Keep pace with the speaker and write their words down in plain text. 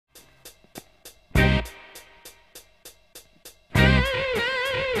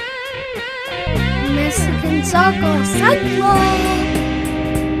Michigan Soccer Central.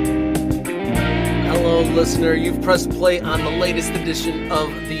 Hello, listener. You've pressed play on the latest edition of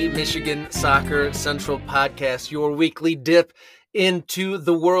the Michigan Soccer Central podcast, your weekly dip into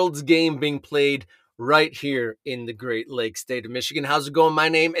the world's game being played right here in the Great Lakes state of Michigan. How's it going? My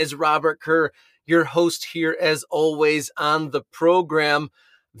name is Robert Kerr, your host here as always on the program.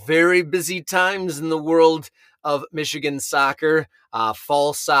 Very busy times in the world of Michigan soccer.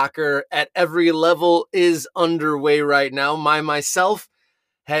 Fall soccer at every level is underway right now. Myself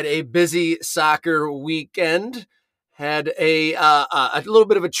had a busy soccer weekend, had a little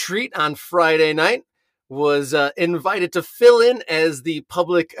bit of a treat on Friday night, was invited to fill in as the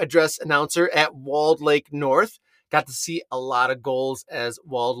public address announcer at Walled Lake North. Got to see a lot of goals as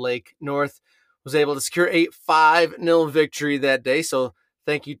Walled Lake North was able to secure a 5-0 victory that day. So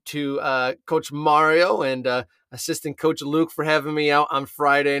thank you to Coach Mario and assistant coach Luke for having me out on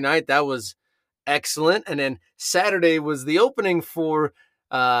Friday night. That was excellent. And then Saturday was the opening for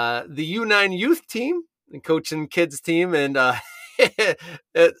the U9 youth team and coaching kids team. And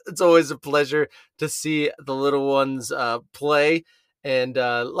it's always a pleasure to see the little ones play. And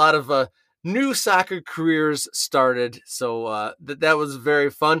a lot of new soccer careers started. So that was very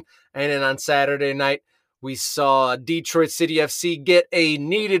fun. And then on Saturday night, we saw Detroit City FC get a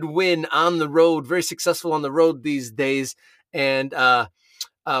needed win on the road, very successful on the road these days. And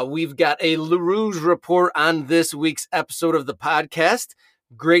we've got a Le Rouge report on this week's episode of the podcast.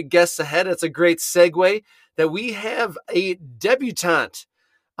 Great guests ahead. It's a great segue that we have a debutante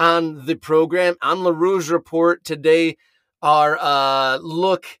on the program on Le Rouge report today. Our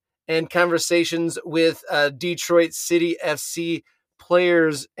look and conversations with Detroit City FC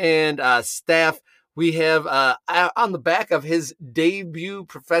players and staff. We have on the back of his debut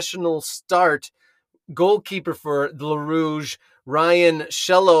professional start, goalkeeper for the Le Rouge, Ryan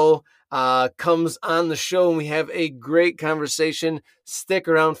Shellow, comes on the show, and we have a great conversation. Stick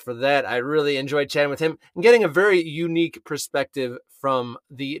around for that. I really enjoyed chatting with him and getting a very unique perspective from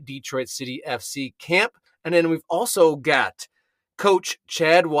the Detroit City FC camp. And then we've also got Coach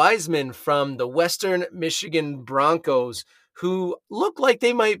Chad Wiseman from the Western Michigan Broncos, who look like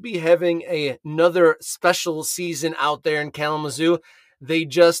they might be having another special season out there in Kalamazoo. They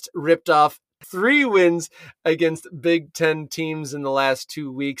just ripped off 3 wins against Big Ten teams in the last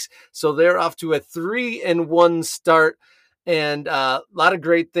 2 weeks. So they're off to a 3-1 start, and a lot of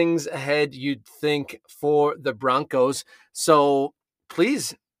great things ahead, you'd think, for the Broncos. So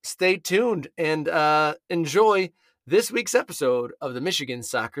please stay tuned and enjoy this week's episode of the Michigan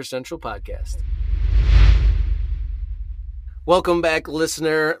Soccer Central podcast. Welcome back,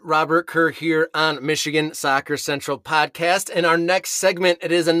 listener. Robert Kerr here on Michigan Soccer Central podcast. And our next segment,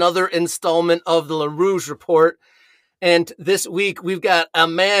 it is another installment of the Le Rouge Report. And this week, we've got a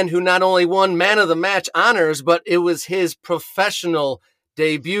man who not only won Man of the Match honors, but it was his professional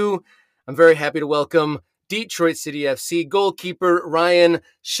debut. I'm very happy to welcome Detroit City FC goalkeeper Ryan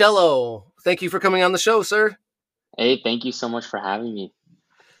Shellow. Thank you for coming on the show, sir. Hey, thank you so much for having me.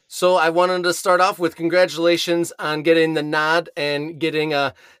 So I wanted to start off with congratulations on getting the nod and getting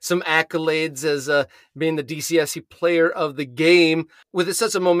some accolades as being the DCFC player of the game. With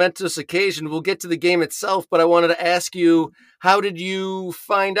such a momentous occasion, we'll get to the game itself, but I wanted to ask you, how did you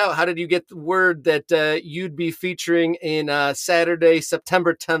find out? How did you get the word that you'd be featuring in Saturday,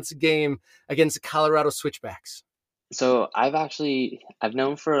 September 10th game against the Colorado Switchbacks? So I've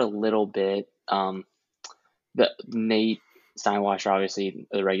known for a little bit, Nate Steinwasser, obviously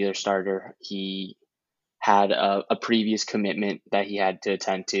the regular starter, he had a previous commitment that he had to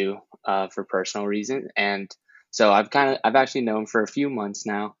attend to for personal reasons, and so I've actually known for a few months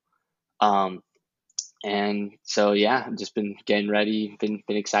now, and so yeah, I've just been getting ready, been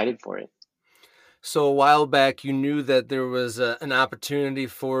excited for it. So a while back, you knew that there was an opportunity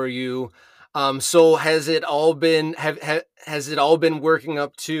for you. So has it all been has it all been working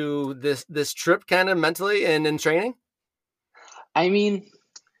up to this trip kind of mentally and in training? I mean,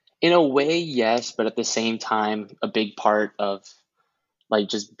 in a way, yes, but at the same time, a big part of like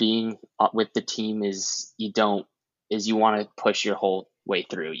just being with the team is you want to push your whole way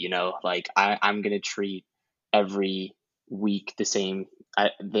through, like I'm going to treat every week the same.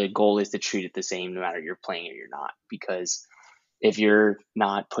 The goal is to treat it the same no matter you're playing or you're not, because if you're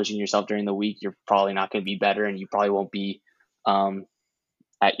not pushing yourself during the week, you're probably not going to be better, and you probably won't be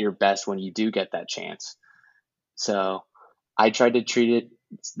at your best when you do get that chance. So I tried to treat it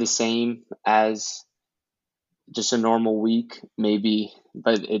the same as just a normal week, maybe,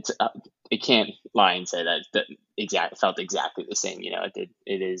 but it can't lie and say that felt exactly the same.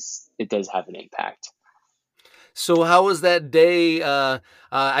 It does have an impact. So how was that day?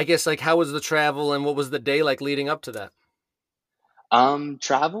 I guess like how was the travel and what was the day like leading up to that?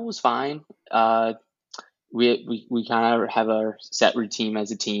 Travel was fine. We kind of have our set routine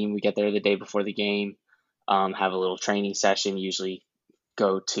as a team. We get there the day before the game, have a little training session, usually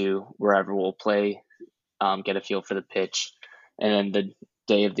go to wherever we'll play, get a feel for the pitch. And then the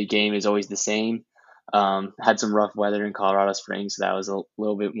day of the game is always the same. Had some rough weather in Colorado Springs, so that was a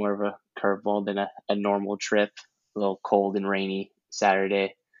little bit more of a curveball than a normal trip. A little cold and rainy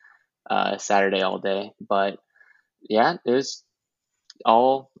Saturday all day. But yeah, it was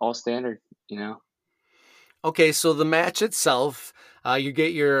all standard, you know. Okay, so the match itself, you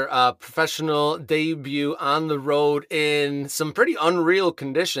get your professional debut on the road in some pretty unreal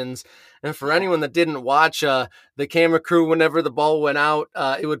conditions. And for Yeah. anyone that didn't watch, the camera crew, whenever the ball went out,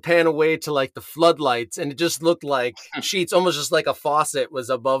 it would pan away to like the floodlights, and it just looked like sheets, almost just like a faucet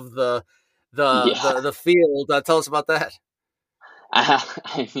was above Yeah. the field. Tell us about that.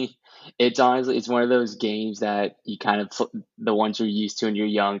 I mean, it's honestly it's one of those games that you kind of the ones you're used to when you're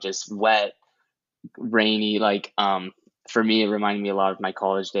young, just wet, rainy. For me, it reminded me a lot of my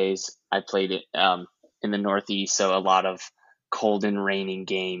college days. I played it in the Northeast, so a lot of cold and raining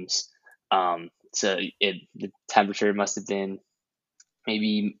games. So the temperature must have been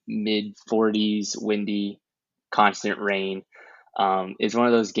maybe mid 40s, windy, constant rain. It's one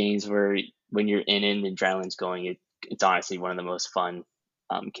of those games where when you're in it and the adrenaline's going, it's honestly one of the most fun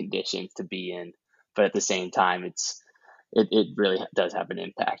conditions to be in. But at the same time, it really does have an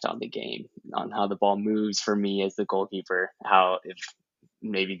impact on the game, on how the ball moves for me as the goalkeeper. How if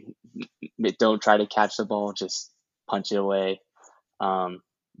maybe don't try to catch the ball, just punch it away. Um,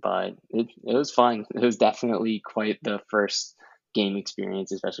 but it was fun. It was definitely quite the first game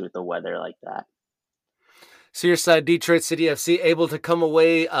experience, especially with the weather like that. So your side, Detroit City FC, able to come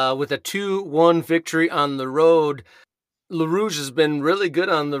away with a 2-1 victory on the road. LaRouge has been really good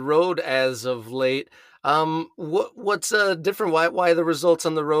on the road as of late. What's different? Why the results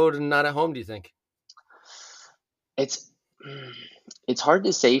on the road and not at home? Do you think? It's it's hard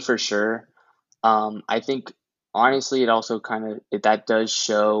to say for sure. I think honestly, it also that does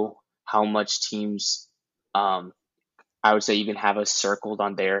show how much teams, um, I would say, even have us circled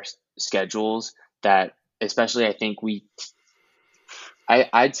on their schedules. That especially, I think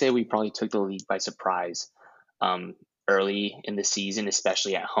I'd say we probably took the league by surprise um, early in the season,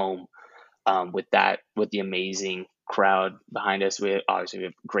 especially at home. With the amazing crowd behind us, we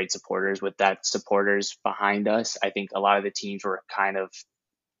have great supporters. With that supporters behind us, I think a lot of the teams were kind of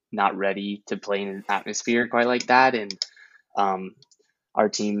not ready to play in an atmosphere quite like that. And um, our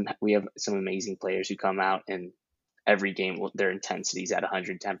team, we have some amazing players who come out and every game their intensity is at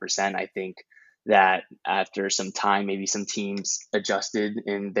 110%. I think that after some time, maybe some teams adjusted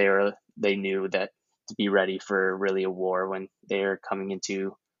and they knew that to be ready for really a war when they're coming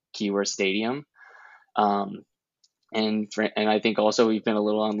into Keyworth Stadium. Um, and I think also we've been a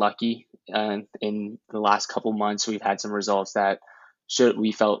little unlucky in the last couple months. We've had some results that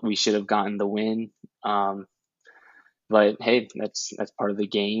we felt we should have gotten the win. Um, but hey, that's part of the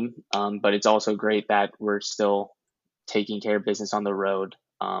game. But it's also great that we're still taking care of business on the road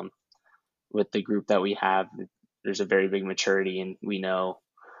with the group that we have. There's a very big maturity, and we know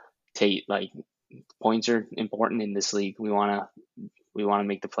take like points are important in this league. We want to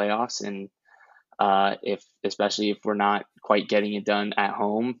make the playoffs, and if especially if we're not quite getting it done at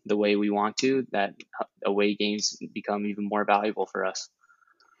home the way we want to, that away games become even more valuable for us.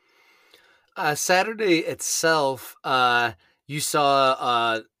 Saturday itself, you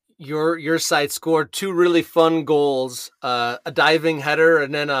saw your side scored two really fun goals, a diving header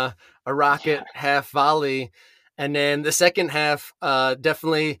and then a Yeah. rocket half volley. And then the second half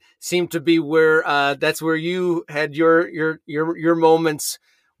definitely seemed to be where that's where you had your moments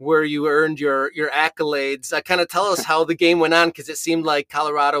where you earned your accolades. Kind of tell us how the game went on because it seemed like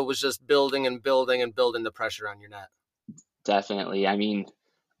Colorado was just building and building and building the pressure on your net. Definitely. I mean,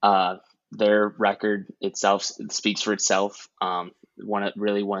 uh, their record itself speaks for itself. One of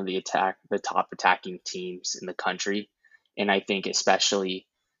the top attacking teams in the country, and I think especially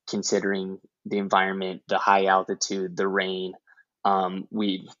considering the environment, the high altitude, the rain.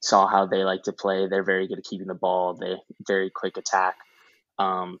 We saw how they like to play. They're very good at keeping the ball. They very quick attack.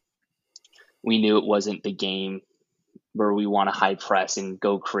 Um, we knew it wasn't the game where we want to high press and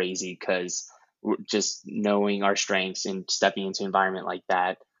go crazy because just knowing our strengths and stepping into an environment like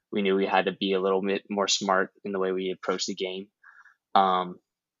that, we knew we had to be a little bit more smart in the way we approach the game. Um,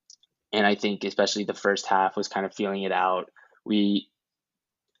 and I think especially the first half was kind of feeling it out. We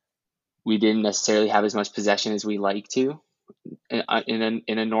we didn't necessarily have as much possession as we like to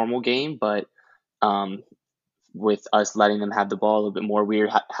in a normal game, but um, with us letting them have the ball a little bit more. We're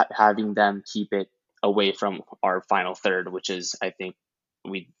having them keep it away from our final third, which is, I think,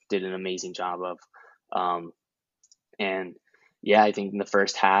 we did an amazing job of. And yeah, I think in the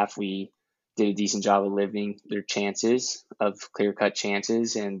first half we did a decent job of limiting their chances of clear cut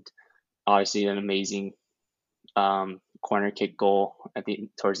chances, and obviously an amazing corner kick goal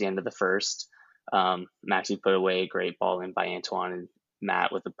towards the end of the first. Maxi put away a great ball in by Antoine, and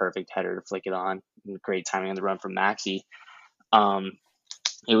Matt with the perfect header to flick it on. Great timing on the run from Maxi.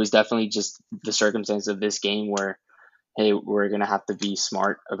 It was definitely just the circumstance of this game where, hey, we're gonna have to be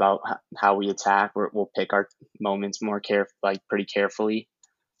smart about how we attack. We'll pick our moments pretty carefully,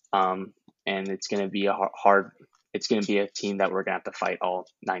 and it's gonna be a hard. It's gonna be a team that we're gonna have to fight all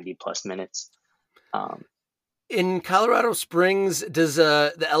 90 plus minutes. In Colorado Springs, does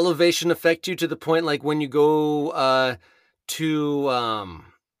the elevation affect you to the point like when you go to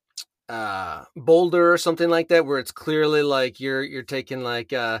Boulder or something like that, where it's clearly like you're taking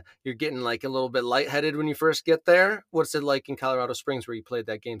like you're getting like a little bit lightheaded when you first get there? What's it like in Colorado Springs where you played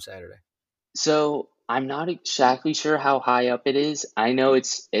that game Saturday? So I'm not exactly sure how high up it is. I know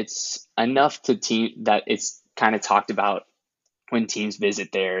it's enough to team that it's kind of talked about when teams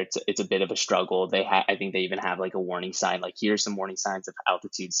visit there. It's a bit of a struggle. I think they even have like a warning sign, like here's some warning signs of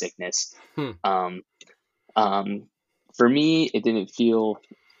altitude sickness. Um, for me, it didn't feel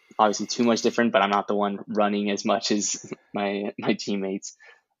obviously too much different, but I'm not the one running as much as my teammates.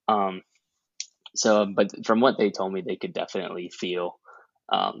 But from what they told me, they could definitely feel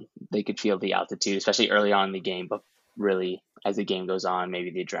the altitude, especially early on in the game. But really, as the game goes on,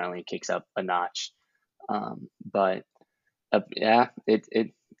 maybe the adrenaline kicks up a notch. But yeah,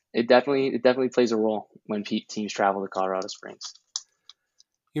 it definitely plays a role when teams travel to Colorado Springs.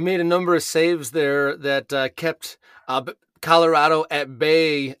 You made a number of saves there that kept Colorado at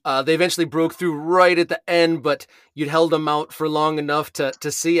bay. They eventually broke through right at the end, but you'd held them out for long enough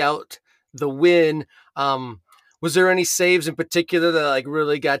to see out the win. Was there any saves in particular that like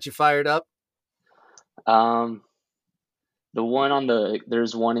really got you fired up? The one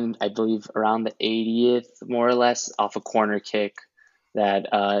there's one in, I believe, around the 80th, more or less, off a corner kick that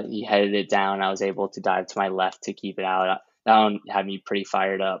he headed it down. I was able to dive to my left to keep it out. That one had me pretty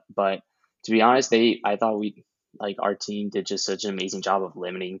fired up. But to be honest, I thought our team did just such an amazing job of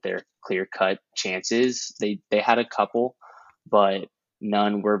limiting their clear cut chances. They had a couple, but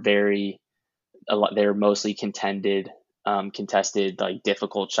none were they're mostly contested, like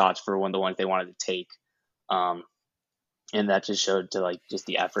difficult shots for the ones they wanted to take. And that just showed to like just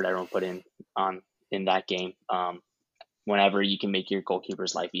the effort everyone put in that game. Whenever you can make your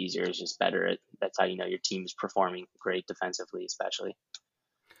goalkeeper's life easier, it's just better. That's how you know your team is performing great defensively, especially.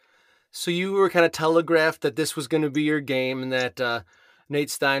 So you were kind of telegraphed that this was going to be your game, and that Nate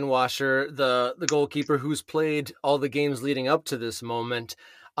Steinwasser, the goalkeeper who's played all the games leading up to this moment,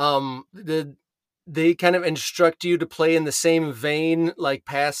 did they kind of instruct you to play in the same vein, like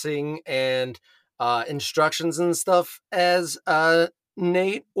passing and instructions and stuff as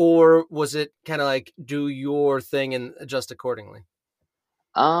Nate, or was it kind of like do your thing and adjust accordingly?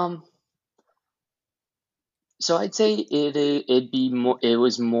 Um, so I'd say it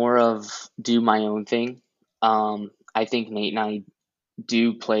was more of do my own thing. I think Nate and I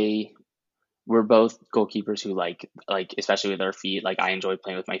do play. We're both goalkeepers who like especially with our feet. Like I enjoy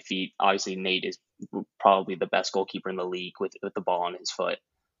playing with my feet. Obviously, Nate is probably the best goalkeeper in the league with the ball on his foot.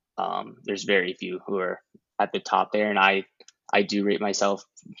 There's very few who are at the top there, and I do rate myself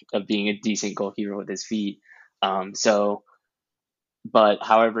of being a decent goalkeeper with his feet. So, but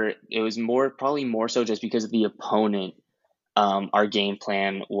however, it was probably more so just because of the opponent. Our game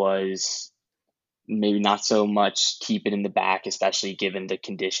plan was maybe not so much keep it in the back, especially given the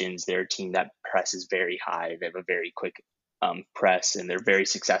conditions. They're a team that presses very high. They have a very quick press, and they're very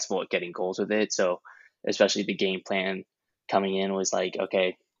successful at getting goals with it. So, especially the game plan coming in was like,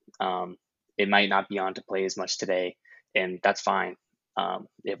 okay, it might not be on to play as much today, and that's fine.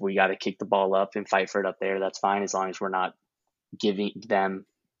 If we got to kick the ball up and fight for it up there, that's fine, as long as we're not giving them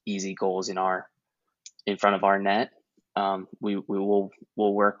easy goals in front of our net. We'll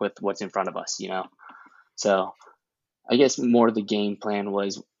work with what's in front of us, you know. So I guess more the game plan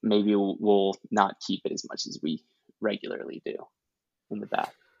was maybe we'll not keep it as much as we regularly do in the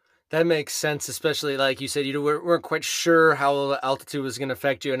back. That makes sense, especially like you said, you weren't quite sure how the altitude was going to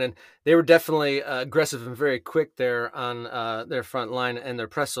affect you, and then they were definitely aggressive and very quick there on their front line and their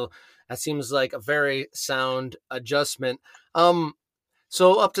press. So that seems like a very sound adjustment.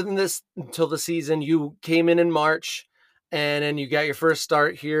 So up to this until the season, you came in March, and then you got your first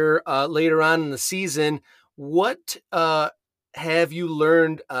start here later on in the season. What have you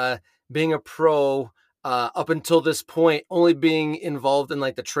learned being a pro up until this point, only being involved in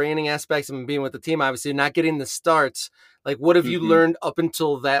like the training aspects and being with the team, obviously not getting the starts. Like, what have you Hmm. learned up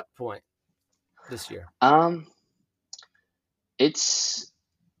until that point this year? Um, it's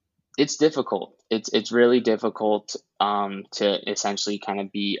it's difficult. It's really difficult to essentially kind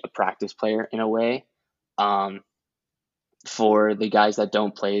of be a practice player in a way. Um, for the guys that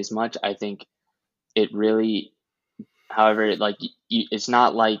don't play as much, I think it really, however, like it's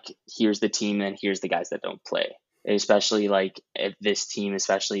not like here's the team and here's the guys that don't play. Especially like if this team,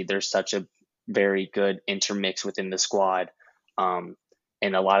 especially there's such a very good intermix within the squad, um,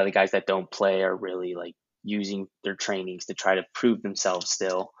 and a lot of the guys that don't play are really like using their trainings to try to prove themselves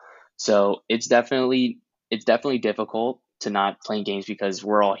still. So it's definitely difficult to not playing games because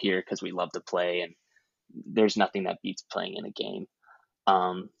we're all here because we love to play, and there's nothing that beats playing in a game.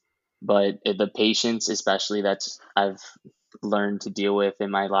 Um, but the patience, especially that's I've learned to deal with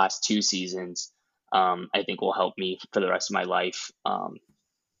in my last two seasons, I think will help me for the rest of my life. And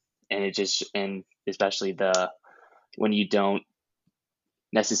especially the when you don't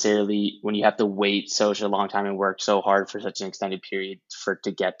necessarily when you have to wait such a long time and work so hard for such an extended period for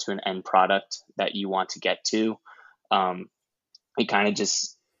to get to an end product that you want to get to, um, it kind of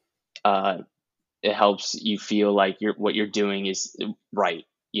just uh, it helps you feel like what you're doing is right.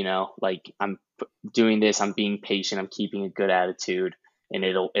 Like I'm doing this, I'm being patient, I'm keeping a good attitude, and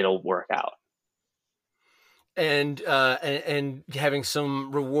it'll work out. And having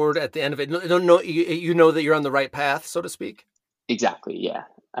some reward at the end of it. Don't know you know that you're on the right path, so to speak. Exactly. Yeah,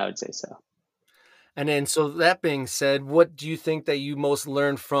 I would say so. And then, so that being said, what do you think that you most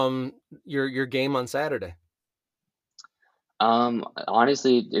learned from your game on Saturday?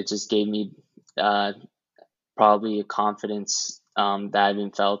 Honestly, it just gave me uh, probably a confidence that I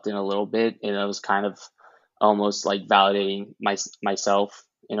haven't felt in a little bit, and it was kind of almost like validating myself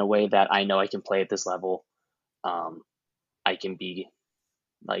in a way that I know I can play at this level. Um, I can be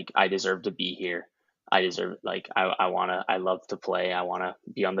like I deserve to be here. I deserve like I love to play. I wanna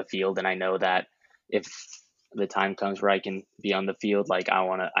be on the field, and I know that if the time comes where I can be on the field, like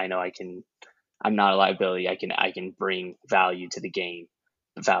I know I can. I'm not a liability. I can bring value to the game,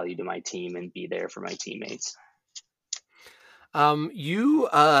 value to my team, and be there for my teammates. You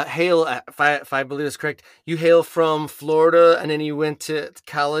hail, if I believe it's correct, you hail from Florida, and then you went to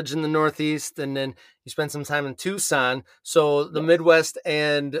college in the Northeast, and then you spent some time in Tucson. So the Yes, Midwest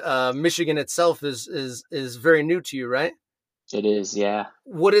and Michigan itself is very new to you, right? it is. Yeah.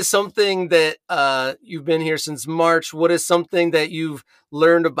 What is something that you've been here since March? What is something that you've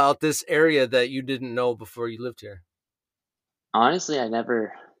learned about this area that you didn't know before you lived here? Honestly,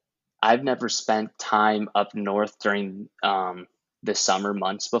 I've never spent time up north during the summer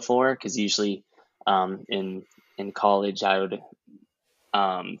months before, because usually in college I would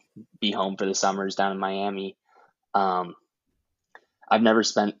um, be home for the summers down in Miami. Um, I've never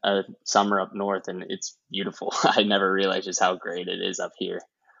spent a summer up north, and it's beautiful. I never realized just how great it is up here.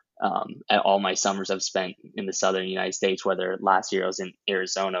 At all my summers I've spent in the southern United States, whether last year I was in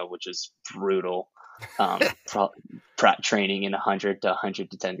Arizona, which was brutal. Pro training in 100 to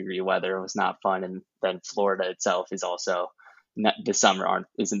 110 degree weather was not fun, and then Florida itself is also not, the summer aren't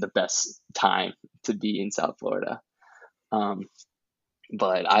isn't the best time to be in South Florida. Um,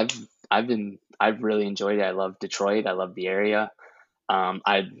 but I've really enjoyed it. I love Detroit. I love the area.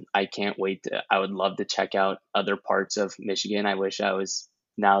 I can't wait to. I would love to check out other parts of Michigan. I wish I was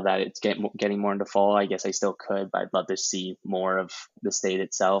now that it's getting more into fall. I guess I still could, but I'd love to see more of the state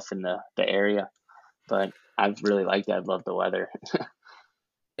itself and the area. But I've really liked it. I love the weather.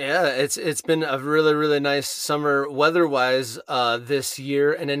 Yeah, it's been a really nice summer weather-wise this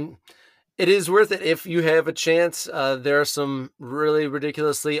year, and then it is worth it if you have a chance. There are some really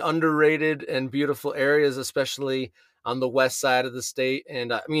ridiculously underrated and beautiful areas, especially on the west side of the state,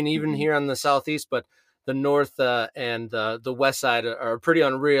 and I mean even Hmm. here on the southeast, but the north and the west side are pretty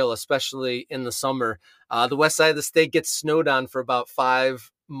unreal, especially in the summer. The west side of the state gets snowed on for about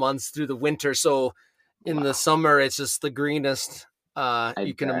 5 months through the winter, so in the Wow, summer it's just the greenest I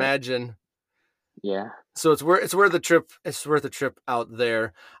you can bet. imagine. Yeah. So it's worth a trip out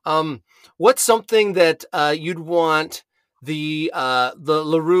there. What's something that you'd want the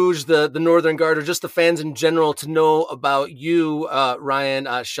La Rouge, the Northern Guard, or just the fans in general to know about you, Ryan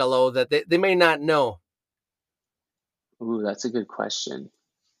Shellow, that they may not know? Ooh, that's a good question.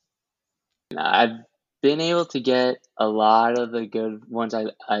 I've been able to get a lot of the good ones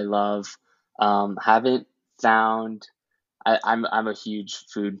I love. Haven't found. I'm a huge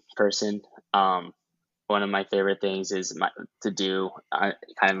food person. One of my favorite things is to do kind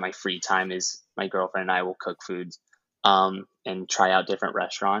of my free time is my girlfriend and I will cook foods and try out different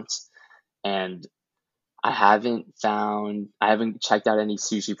restaurants. And I haven't checked out any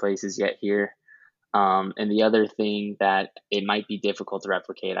sushi places yet here. And the other thing that it might be difficult to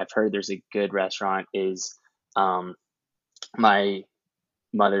replicate, I've heard there's a good restaurant, is um, my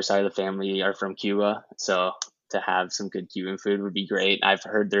mother's side of the family are from Cuba, so to have some good Cuban food would be great. I've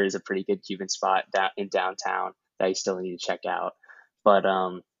heard there is a pretty good Cuban spot in downtown that I still need to check out. But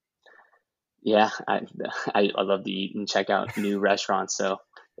yeah, I love to eat and check out new restaurants. So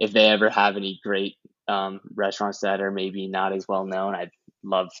if they ever have any great restaurants that are maybe not as well known, I'd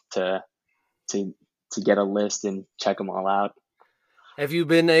love to to get a list and check them all out. Have you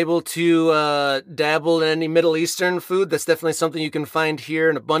been able to dabble in any Middle Eastern food? That's definitely something you can find here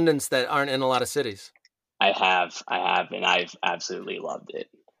in abundance that aren't in a lot of cities. I have, and I've absolutely loved it.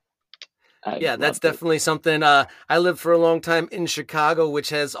 I've Yeah, that's loved it. definitely something. I lived for a long time in Chicago, which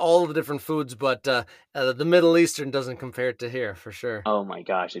has all the different foods, but the Middle Eastern doesn't compare to here for sure. Oh my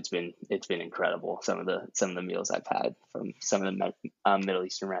gosh, it's been incredible. Some of the meals I've had from some of the Middle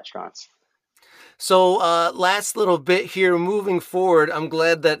Eastern restaurants. So, last little bit here, moving forward, I'm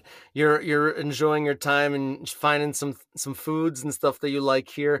glad that you're enjoying your time and finding some foods and stuff that you like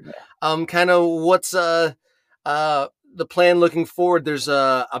here. Yeah. Kind of what's the plan looking forward? There's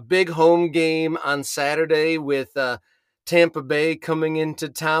a big home game on Saturday with Tampa Bay coming into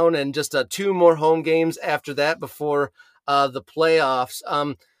town, and just two more home games after that before the playoffs.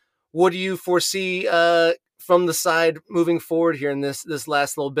 What do you foresee from the side moving forward here in this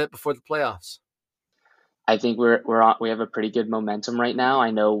last little bit before the playoffs? I think we have a pretty good momentum right now.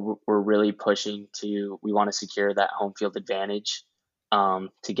 I know we're really pushing to we want to secure that home field advantage.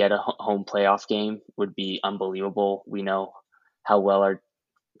 To get a home playoff game would be unbelievable. We know how well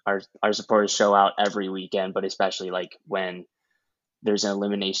our supporters show out every weekend, but especially like when there's an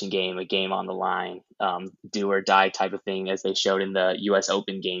elimination game, a game on the line, do or die type of thing, as they showed in the U.S.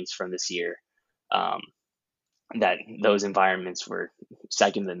 Open games from this year. Um, that those environments were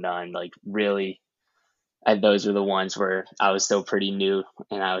second to none. Like really, and those are the ones where I was still pretty new,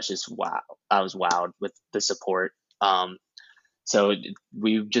 and I was just wow. I was wowed with the support. So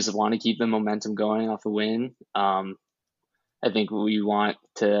we just want to keep the momentum going off a win. I think we want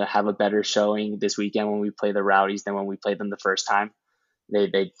to have a better showing this weekend when we play the Rowdies than when we played them the first time.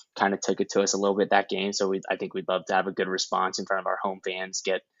 They kind of took it to us a little bit that game, so I think we'd love to have a good response in front of our home fans.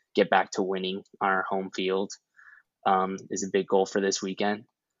 Get back to winning on our home field is a big goal for this weekend.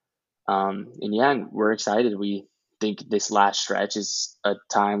 And yeah, we're excited. We think this last stretch is a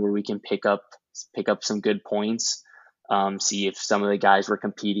time where we can pick up some good points. See if some of the guys we're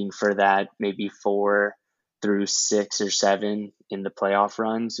competing for that maybe 4 through 6 or 7 in the playoff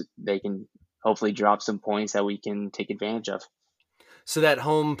runs, they can hopefully drop some points that we can take advantage of. So that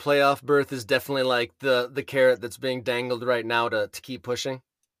home playoff berth is definitely like the carrot that's being dangled right now to keep pushing.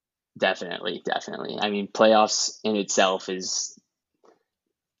 Definitely, definitely. I mean, playoffs in itself is,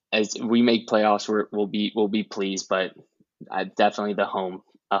 as we make playoffs, we'll be pleased, but definitely a home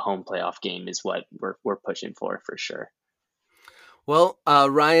playoff game is what we're pushing for sure. Well,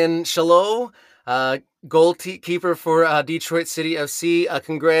 Ryan Shellow, goalkeeper for Detroit City FC,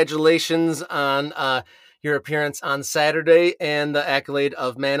 congratulations on your appearance on Saturday and the accolade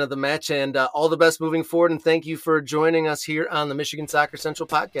of man of the match, and all the best moving forward. And thank you for joining us here on the Michigan Soccer Central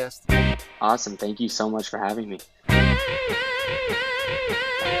podcast. Awesome. Thank you so much for having me.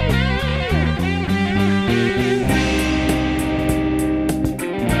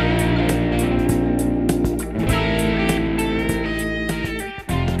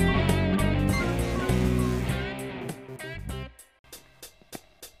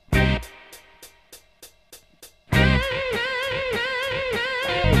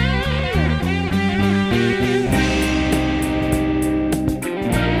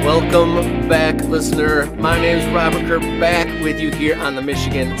 Welcome back, listener. My name is Robert Kerr, back with you here on the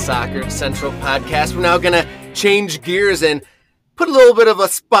Michigan Soccer Central podcast. We're now going to change gears and put a little bit of a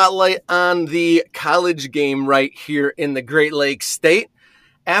spotlight on the college game right here in the Great Lakes State.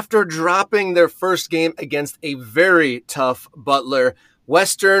 After dropping their first game against a very tough Butler,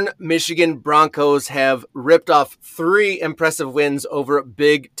 Western Michigan Broncos have ripped off 3 impressive wins over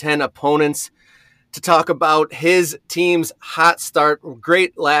Big Ten opponents. To talk about his team's hot start,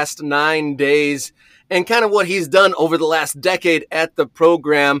 great last 9 days, and kind of what he's done over the last decade at the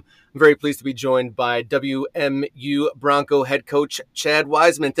program. I'm very pleased to be joined by WMU Bronco head coach Chad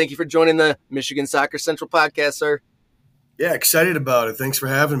Wiseman. Thank you for joining the Michigan Soccer Central podcast, sir. Yeah, excited about it. Thanks for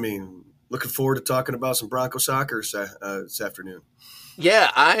having me. Looking forward to talking about some Bronco soccer this afternoon.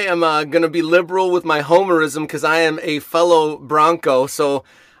 Yeah, I am going to be liberal with my homerism because I am a fellow Bronco, so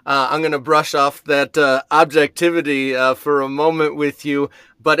I'm going to brush off that objectivity for a moment with you.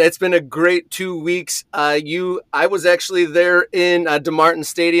 But it's been a great 2 weeks. I was actually there in DeMartin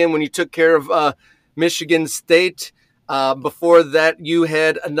Stadium when you took care of Michigan State. Before that, you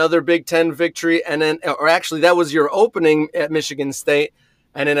had another Big Ten victory, and then, or actually, that was your opening at Michigan State,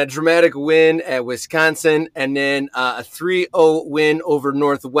 and then a dramatic win at Wisconsin, and then a 3-0 win over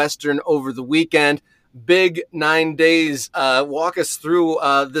Northwestern over the weekend. Big 9 days. Walk us through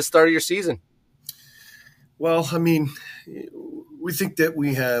the start of your season. Well, I mean, we think that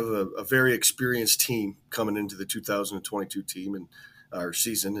we have a very experienced team coming into the 2022 team and our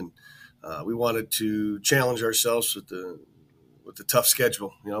season, and we wanted to challenge ourselves with the tough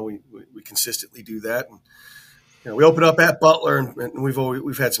schedule. We consistently do that. And, we open up at Butler, and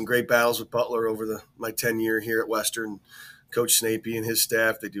we've had some great battles with Butler over my tenure here at Western. Coach Snapey and his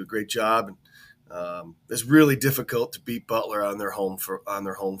staff, they do a great job, and it's really difficult to beat Butler on their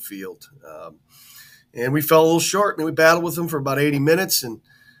home field. And we fell a little short. I mean, we battled with them for about 80 minutes, and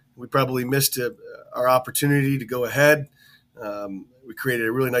we probably missed our opportunity to go ahead. We created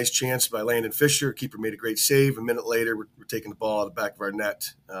a really nice chance by Landon Fisher. Keeper made a great save. A minute later, we're taking the ball out of the back of our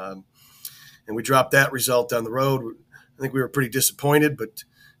net. And we dropped that result down the road. I think we were pretty disappointed, but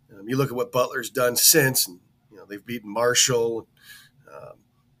you look at what Butler's done since, and they've beaten Marshall.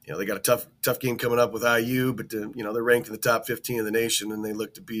 They got a tough game coming up with IU, but they're ranked in the top 15 of the nation, and they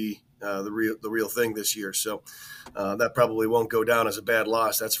look to be the real thing this year. So that probably won't go down as a bad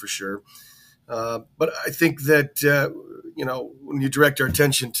loss, that's for sure. But I think that when you direct our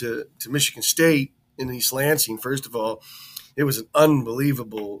attention to Michigan State in East Lansing, first of all, it was an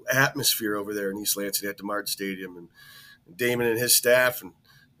unbelievable atmosphere over there in East Lansing at DeMartin Stadium, and Damon and his staff, and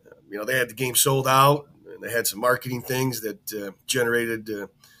they had the game sold out, and they had some marketing things that generated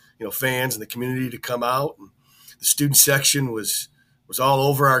fans in the community to come out. And the student section was all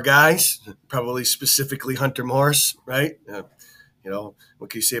over our guys, probably specifically Hunter Morris, right? What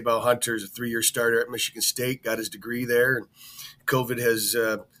can you say about Hunter? He's a 3-year starter at Michigan State, got his degree there, and COVID has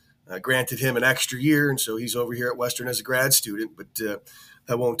granted him an extra year, and so he's over here at Western as a grad student, but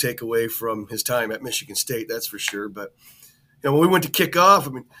that won't take away from his time at Michigan State, that's for sure. But when we went to kick off,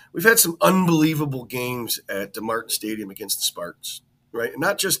 I mean, we've had some unbelievable games at DeMartin Stadium against the Spartans, right? And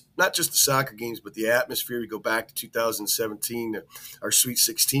not just the soccer games, but the atmosphere. We go back to 2017, our Sweet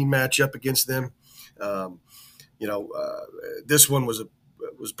 16 matchup against them. This one was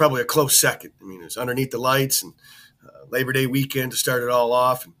probably a close second. I mean, it was underneath the lights, and Labor Day weekend to start it all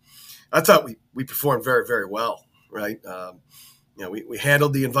off. And I thought we performed very, very well, right? We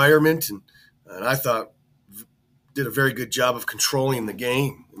handled the environment, and I thought did a very good job of controlling the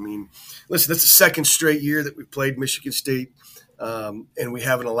game. I mean, listen, that's the second straight year that we've played Michigan State, and we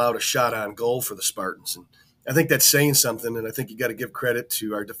haven't allowed a shot on goal for the Spartans. And I think that's saying something, and I think you got to give credit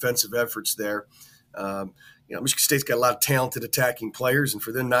to our defensive efforts there. Michigan State's got a lot of talented attacking players, and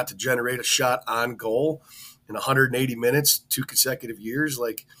for them not to generate a shot on goal in 180 minutes, 2 consecutive years,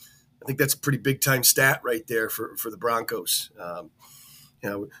 I think that's a pretty big time stat right there for the Broncos.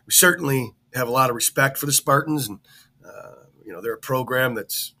 We certainly have a lot of respect for the Spartans, and they're a program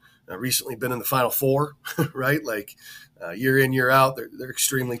that's recently been in the Final Four, right? Year in, year out, they're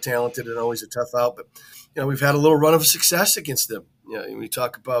extremely talented and always a tough out. But we've had a little run of success against them. We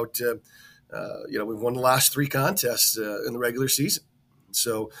talk about we've won the last 3 contests in the regular season.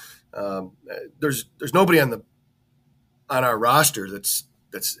 So there's nobody on our roster that's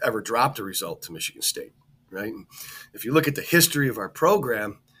ever dropped a result to Michigan State, right? And if you look at the history of our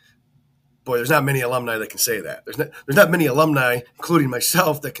program, boy, there's not many alumni that can say that. There's not many alumni, including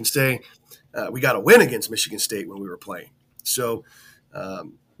myself, that can say we got a win against Michigan State when we were playing. So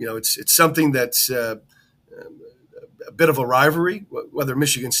it's something that's a bit of a rivalry, whether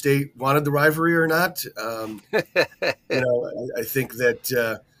Michigan State wanted the rivalry or not. I think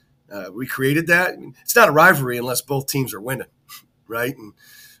that we created that. I mean, it's not a rivalry unless both teams are winning, right? And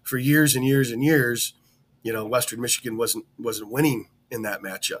for years and years and years, Western Michigan wasn't winning in that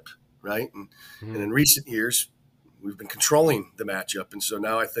matchup, right? And in recent years, we've been controlling the matchup, and so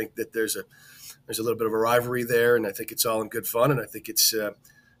now I think that there's a little bit of a rivalry there, and I think it's all in good fun, and I think it's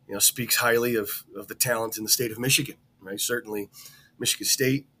speaks highly of the talent in the state of Michigan, right? Certainly, Michigan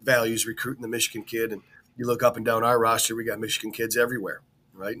State values recruiting the Michigan kid, and you look up and down our roster, we got Michigan kids everywhere,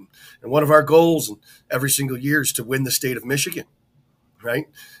 right? And one of our goals every single year is to win the state of Michigan, right?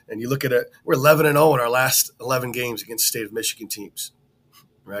 And you look at it, we're 11-0 in our last 11 games against state of Michigan teams,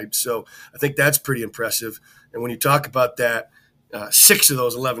 right? So I think that's pretty impressive. And when you talk about that, 6 of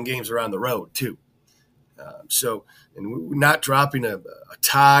those 11 games are on the road too. And we're not dropping a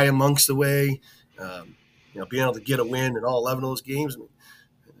tie amongst the way, being able to get a win in all 11 of those games. I mean,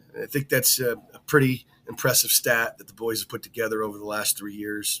 I think that's a pretty impressive stat that the boys have put together over the last 3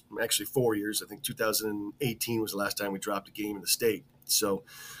 years, actually 4 years. I think 2018 was the last time we dropped a game in the state. So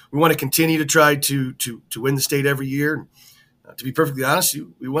we want to continue to try to win the state every year. To be perfectly honest,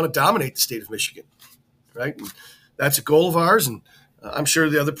 we want to dominate the state of Michigan, right? And that's a goal of ours, and I'm sure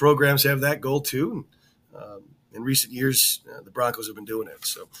the other programs have that goal too. And, in recent years, the Broncos have been doing it.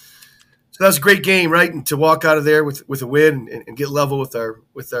 So that was a great game, right? And to walk out of there with a win and get level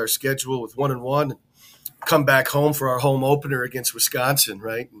with our schedule with 1-1, and come back home for our home opener against Wisconsin,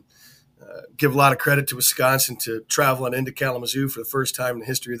 right? And, give a lot of credit to Wisconsin to traveling into Kalamazoo for the first time in the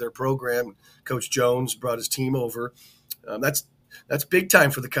history of their program. Coach Jones brought his team over. That's big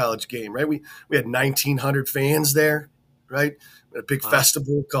time for the college game, right? We had 1,900 fans there, right? We had a big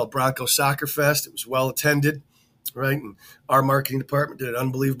festival called Bronco Soccer Fest. It was well attended, right? And our marketing department did an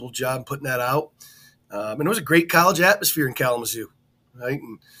unbelievable job putting that out. And it was a great college atmosphere in Kalamazoo, right?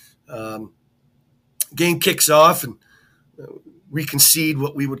 And game kicks off, and we concede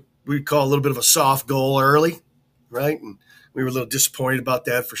what we'd call a little bit of a soft goal early, right? And we were a little disappointed about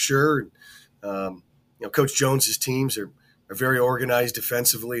that for sure. And, Coach Jones's teams are very organized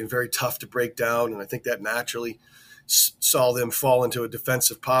defensively and very tough to break down, and I think that naturally saw them fall into a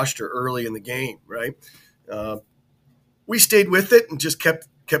defensive posture early in the game, right? We stayed with it and just kept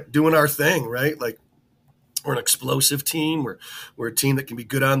doing our thing, right? Like, we're an explosive team. We're a team that can be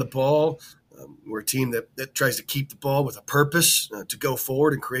good on the ball. We're a team that tries to keep the ball with a purpose to go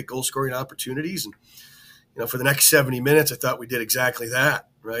forward and create goal-scoring opportunities. And, for the next 70 minutes, I thought we did exactly that,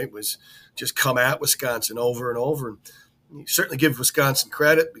 right? Was just come at Wisconsin over and over. And you certainly give Wisconsin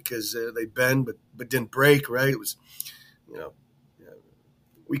credit because they bend but didn't break, right? It was,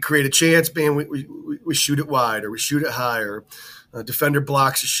 we create a chance, man, we shoot it wide, or we shoot it high, or a defender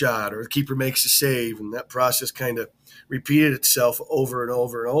blocks a shot, or the keeper makes a save, and that process kind of repeated itself over and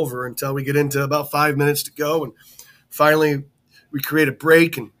over and over until we get into about 5 minutes to go, and finally we create a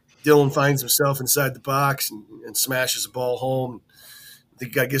break, and Dylan finds himself inside the box and smashes the ball home. I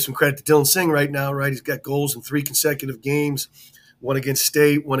think you got to give some credit to Dylan Singh right now, right? He's got goals in 3 consecutive games, one against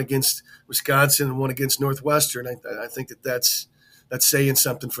State, one against Wisconsin, and one against Northwestern. I think that's saying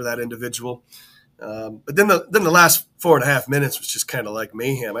something for that individual. But then the last 4.5 minutes was just kind of like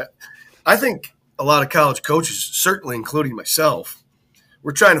mayhem. I think a lot of college coaches, certainly including myself,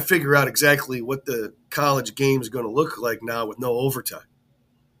 we're trying to figure out exactly what the college game is going to look like now with no overtime.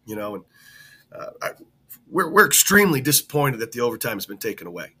 And we're extremely disappointed that the overtime has been taken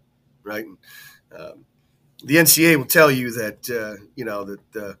away, right? And, the NCAA will tell you that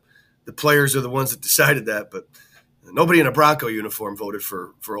that the players are the ones that decided that, but nobody in a Bronco uniform voted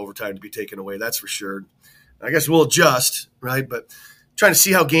for overtime to be taken away. That's for sure. I guess we'll adjust, right? But trying to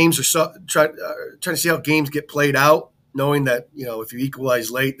see how games trying to see how games get played out, knowing that if you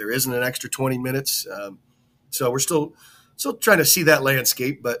equalize late, there isn't an extra 20 minutes. So we're still trying to see that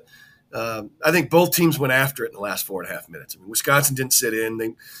landscape. But I think both teams went after it in the last 4.5 minutes. I mean, Wisconsin didn't sit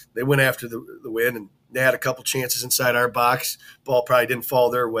in; they went after the win, and they had a couple chances inside our box. Ball probably didn't fall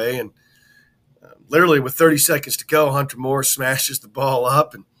their way, and literally with 30 seconds to go, Hunter Moore smashes the ball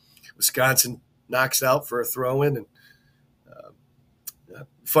up, and Wisconsin knocks out for a throw-in. And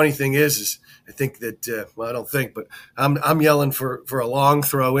funny thing is I think that I don't think, but I'm yelling for a long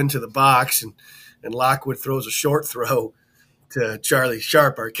throw into the box, and Lockwood throws a short throw to Charlie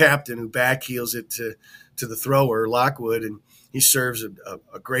Sharp, our captain, who backheels it to the thrower, Lockwood, and he serves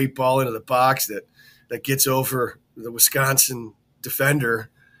a great ball into the box that gets over the Wisconsin defender,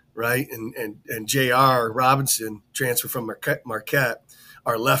 right? And J.R. Robinson, transfer from Marquette,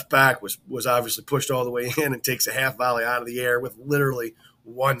 our left back, was obviously pushed all the way in and takes a half volley out of the air with literally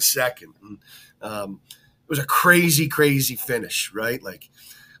 1 second. And, it was a crazy, crazy finish, right? Like,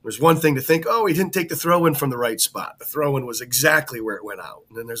 there's one thing to think, he didn't take the throw-in from the right spot. The throw-in was exactly where it went out.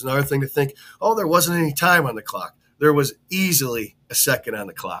 And then there's another thing to think, there wasn't any time on the clock. There was easily a second on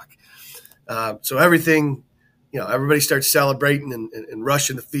the clock. So everything, everybody starts celebrating and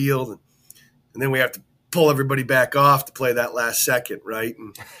rushing the field. And then we have to pull everybody back off to play that last second, right?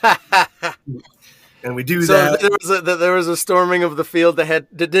 And we do that. So there was a storming of the field.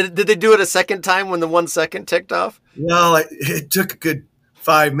 Did they do it a second time when the 1 second ticked off? Well, it took a good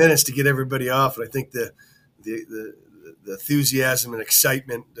 5 minutes to get everybody off, and I think the enthusiasm and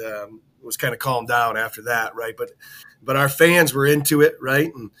excitement was kind of calmed down after that, right? But our fans were into it,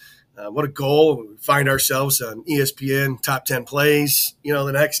 right? And what a goal! We find ourselves on ESPN top 10 plays,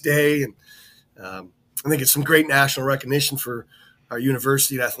 the next day, and I think it's some great national recognition for our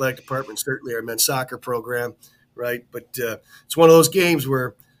university and athletic department, certainly our men's soccer program, right? But it's one of those games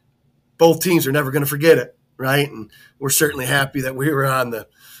where both teams are never going to forget it, right? And we're certainly happy that we were on the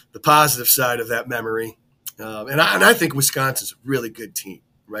positive side of that memory. And I think Wisconsin's a really good team,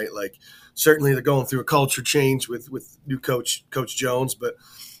 right? Like, certainly they're going through a culture change with new Coach Jones, but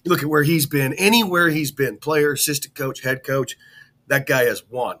you look at where he's been, anywhere he's been, player, assistant coach, head coach, that guy has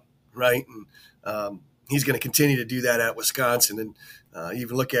won, right? And he's going to continue to do that at Wisconsin. And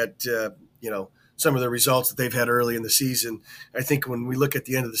even look at, some of the results that they've had early in the season. I think when we look at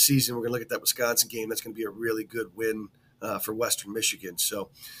the end of the season, we're going to look at that Wisconsin game. That's going to be a really good win for Western Michigan.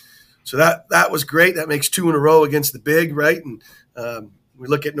 So that was great. That makes 2 in a row against the big, right? And we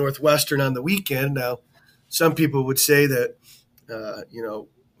look at Northwestern on the weekend. Now, some people would say that,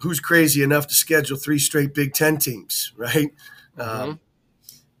 who's crazy enough to schedule 3 straight Big Ten teams, right? Mm-hmm.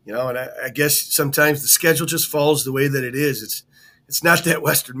 And I guess sometimes the schedule just falls the way that it is. It's not that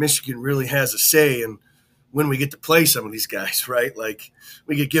Western Michigan really has a say in when we get to play some of these guys, right? Like,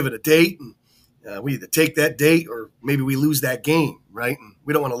 we get given a date, and we either take that date or maybe we lose that game, right? And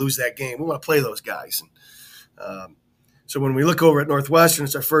we don't want to lose that game. We want to play those guys. And so when we look over at Northwestern,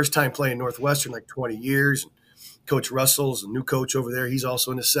 it's our first time playing Northwestern, like 20 years. And Coach Russell's a new coach over there. He's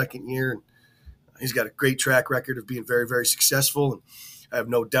also in his second year, and he's got a great track record of being very, very successful. And I have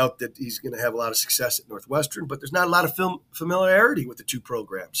no doubt that he's going to have a lot of success at Northwestern, but there's not a lot of familiarity with the two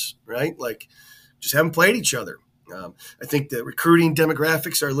programs, right? Like, just haven't played each other. I think the recruiting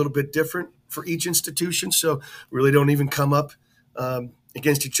demographics are a little bit different for each institution, so really don't even come up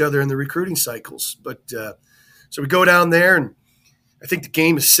against each other in the recruiting cycles. But so we go down there, and I think the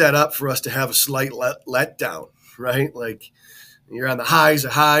game is set up for us to have a slight letdown, right? Like, you're on the highs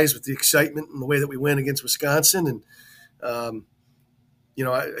of highs with the excitement and the way that we win against Wisconsin, and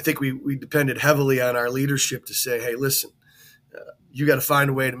I think we depended heavily on our leadership to say, hey, listen, you got to find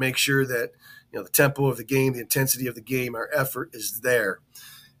a way to make sure that the tempo of the game, the intensity of the game, our effort is there.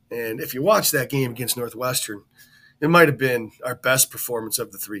 And if you watch that game against Northwestern, it might have been our best performance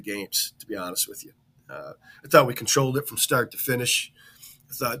of the 3 games, to be honest with you. I thought we controlled it from start to finish.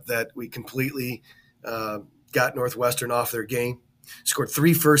 I thought that we completely got Northwestern off their game, scored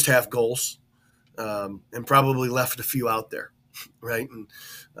 3 first-half goals, and probably left a few out there. Right. And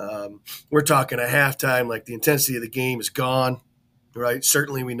we're talking at halftime, like, the intensity of the game is gone. Right.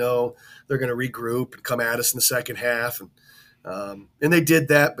 Certainly we know they're going to regroup and come at us in the second half. And they did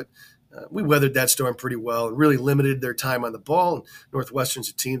that, but we weathered that storm pretty well and really limited their time on the ball. And Northwestern's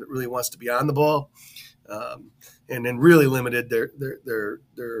a team that really wants to be on the ball, and then really limited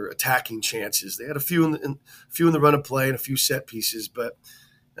their attacking chances. They had a few in the run of play and a few set pieces, but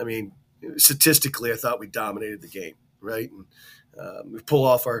I mean, statistically, I thought we dominated the game. Right. And we pull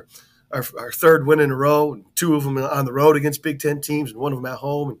off our 3rd win in a row, and 2 of them on the road against Big Ten teams and 1 of them at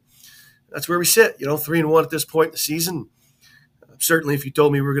home. And that's where we sit, 3-1 at this point in the season. Certainly, if you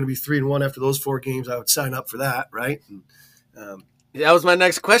told me we were going to be 3-1 after those 4 games, I would sign up for that. Right. And, that was my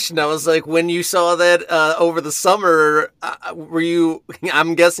next question. I was like, when you saw that over the summer, were you,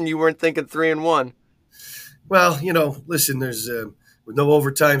 I'm guessing you weren't thinking 3-1. Well, listen, there's with no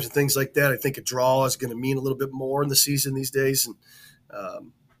overtimes and things like that, I think a draw is going to mean a little bit more in the season these days.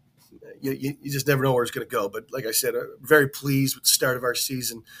 And you just never know where it's going to go. But like I said, I'm very pleased with the start of our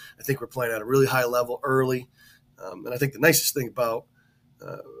season. I think we're playing at a really high level early. And I think the nicest thing about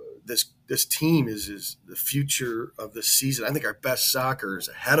this team is the future of this season. I think our best soccer is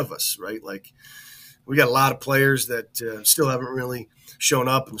ahead of us, right? Like, we got a lot of players that still haven't really shown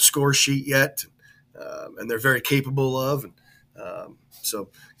up in the score sheet yet, and they're very capable of. And so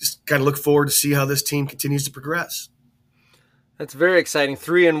just kind of look forward to see how this team continues to progress. That's very exciting.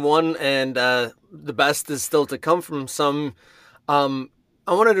 3-1, and the best is still to come from some.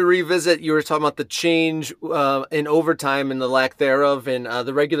 I wanted to revisit, you were talking about the change in overtime and the lack thereof in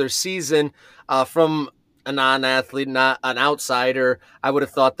the regular season. From a non-athlete, not an outsider, I would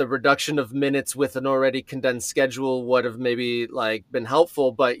have thought the reduction of minutes with an already condensed schedule would have maybe been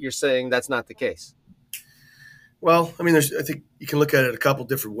helpful, but you're saying that's not the case. Well, I mean, I think you can look at it a couple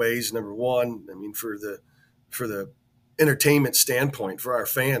different ways. Number one, I mean, for the entertainment standpoint, for our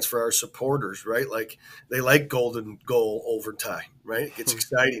fans, for our supporters, right? Like, they like golden goal overtime, right? It gets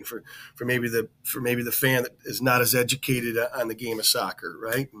exciting for maybe the fan that is not as educated on the game of soccer,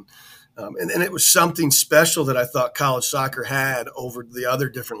 right? And it was something special that I thought college soccer had over the other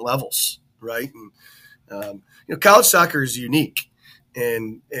different levels, right? And college soccer is unique,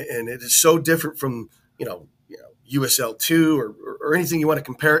 and it is so different from USL2 or anything you want to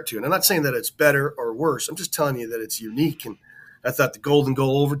compare it to. And I'm not saying that it's better or worse. I'm just telling you that it's unique. And I thought the golden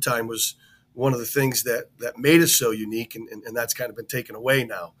goal overtime was one of the things that made us so unique, and that's kind of been taken away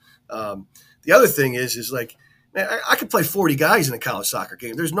now. The other thing is like, man, I could play 40 guys in a college soccer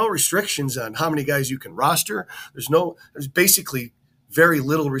game. There's no restrictions on how many guys you can roster. There's basically very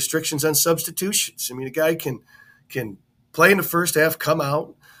little restrictions on substitutions. I mean, a guy can play in the first half, come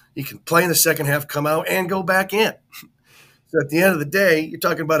out. He can play in the second half, come out, and go back in. So at the end of the day, you're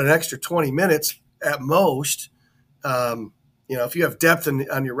talking about an extra 20 minutes at most. If you have depth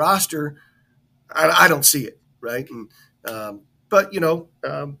on your roster, I don't see it, right? But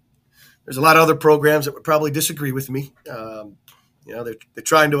there's a lot of other programs that would probably disagree with me. They're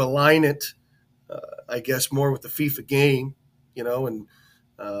trying to align it, I guess, more with the FIFA game, and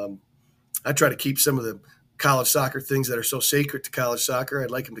I try to keep some of the college soccer things that are so sacred to college soccer. I'd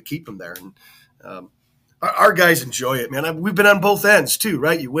like them to keep them there. And our guys enjoy it, man. We've been on both ends too,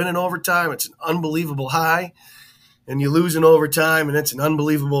 right? You win in overtime, it's an unbelievable high, and you lose in overtime, and it's an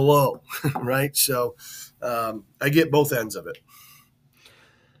unbelievable low, right? So I get both ends of it.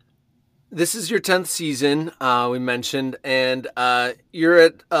 This is your 10th season, we mentioned, and you're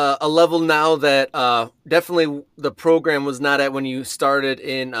at a level now that definitely the program was not at when you started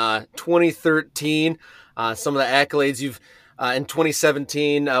in 2013. Some of the accolades you've in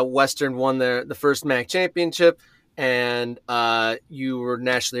 2017, Western won the first MAC championship, and you were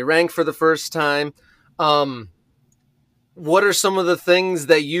nationally ranked for the first time. What are some of the things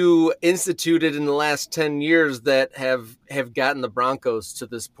that you instituted in the last 10 years that have gotten the Broncos to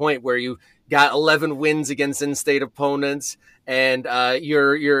this point where you got 11 wins against in-state opponents, and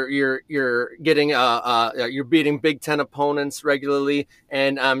you're getting you're beating Big Ten opponents regularly,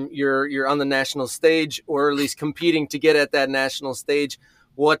 and you're on the national stage, or at least competing to get at that national stage?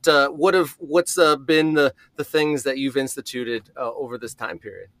 What's been the things that you've instituted over this time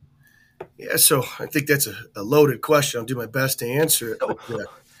period? Yeah, so I think that's a loaded question. I'll do my best to answer it. But,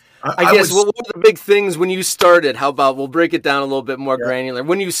 I guess what were the big things when you started? How about we'll break it down a little bit more granular.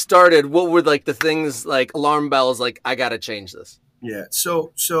 When you started, what were like the things, like alarm bells, like I got to change this? Yeah,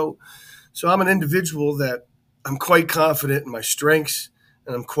 so I'm an individual that I'm quite confident in my strengths,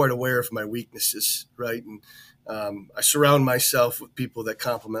 and I'm quite aware of my weaknesses, right? And I surround myself with people that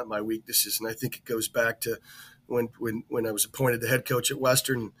complement my weaknesses, and I think it goes back to when I was appointed the head coach at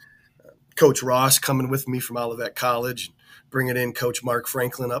Western. Coach Ross coming with me from Olivet College, and bringing in Coach Mark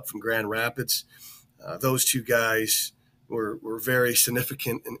Franklin up from Grand Rapids. Those two guys were very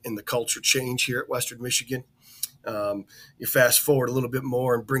significant in the culture change here at Western Michigan. You fast forward a little bit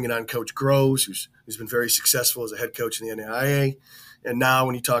more and bringing on Coach Groves, who's been very successful as a head coach in the NAIA. And now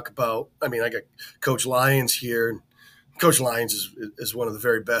when you talk about, I got Coach Lyons here, and Coach Lyons is one of the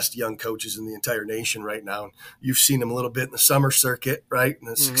very best young coaches in the entire nation right now. And you've seen him a little bit in the summer circuit, right? And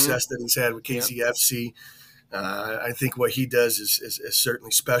the success that he's had with KCFC. I think what he does is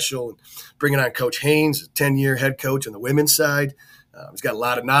certainly special. And bringing on Coach Haynes, a 10-year head coach on the women's side. He's got a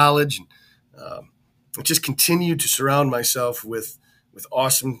lot of knowledge. And I just continue to surround myself with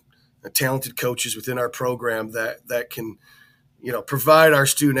awesome, talented coaches within our program that can, provide our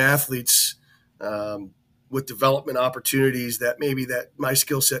student athletes with development opportunities that maybe that my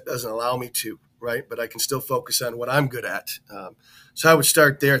skill set doesn't allow me to, right? But I can still focus on what I'm good at. So I would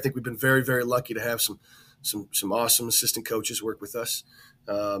start there. I think we've been very, very lucky to have some awesome assistant coaches work with us.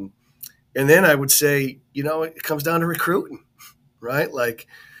 And then I would say, it comes down to recruiting, right? Like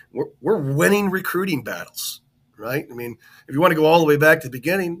we're winning recruiting battles, right? If you want to go all the way back to the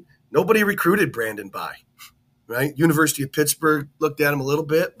beginning, nobody recruited Brandon By, right? University of Pittsburgh looked at him a little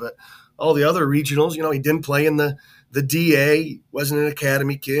bit, but all the other regionals, he didn't play in the DA. He wasn't an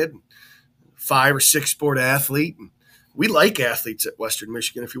academy kid, 5 or 6 sport athlete. And we like athletes at Western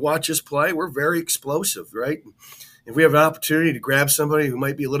Michigan. If you watch us play, we're very explosive, right? And if we have an opportunity to grab somebody who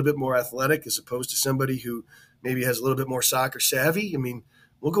might be a little bit more athletic as opposed to somebody who maybe has a little bit more soccer savvy,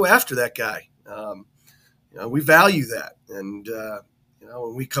 we'll go after that guy. We value that. And,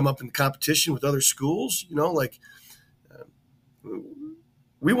 when we come up in competition with other schools,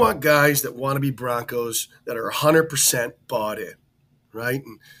 we want guys that want to be Broncos that are 100% bought in, right?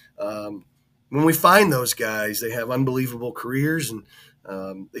 And when we find those guys, they have unbelievable careers, and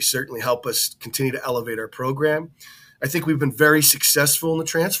they certainly help us continue to elevate our program. I think we've been very successful in the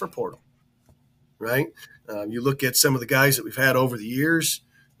transfer portal, right? You look at some of the guys that we've had over the years,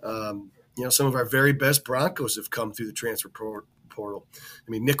 some of our very best Broncos have come through the transfer portal.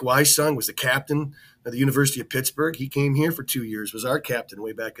 Nick Weissung was the captain at the University of Pittsburgh. He came here for 2 years, was our captain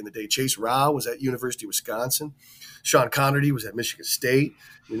way back in the day. Chase Rao was at University of Wisconsin. Sean Connerty was at Michigan State.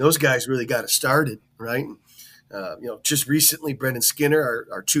 Those guys really got it started, right? Just recently, Brendan Skinner,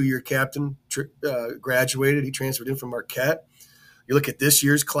 our 2-year captain, graduated. He transferred in from Marquette. You look at this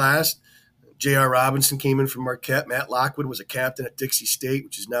year's class, J.R. Robinson came in from Marquette. Matt Lockwood was a captain at Dixie State,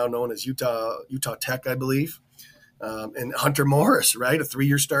 which is now known as Utah Tech, I believe. And Hunter Morris, right, a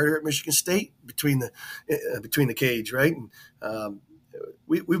 3-year starter at Michigan State between the cage, right? And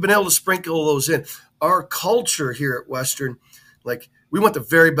we've been able to sprinkle those in. Our culture here at Western, like, we want the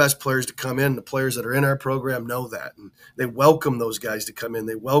very best players to come in. The players that are in our program know that, and they welcome those guys to come in.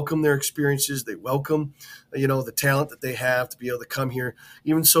 They welcome their experiences. They welcome, the talent that they have to be able to come here,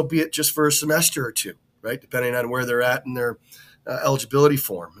 even so be it just for a semester or two, right? Depending on where they're at in their eligibility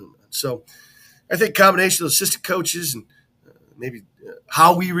form. And so I think combination of assistant coaches and maybe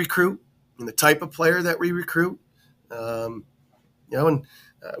how we recruit and the type of player that we recruit, and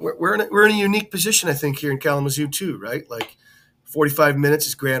we're in a unique position, I think, here in Kalamazoo too, right? Like 45 minutes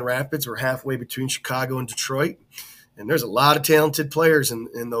is Grand Rapids. We're halfway between Chicago and Detroit, and there's a lot of talented players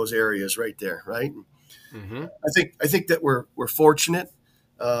in those areas right there, right? Mm-hmm. I think that we're fortunate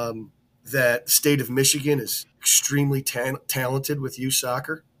that the state of Michigan is extremely talented with youth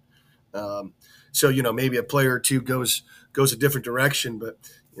soccer. So maybe a player or two goes a different direction, but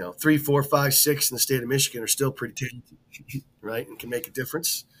 3, 4, 5, 6 in the state of Michigan are still pretty talented, right, and can make a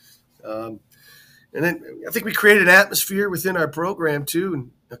difference. And then I think we created an atmosphere within our program too,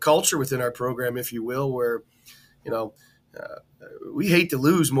 and a culture within our program, if you will, where we hate to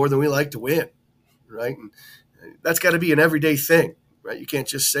lose more than we like to win, right? And that's got to be an everyday thing, right? You can't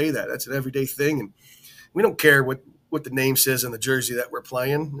just say that. That's an everyday thing, and we don't care what the name says on the jersey that we're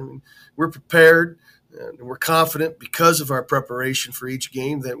playing. I mean, we're prepared and we're confident because of our preparation for each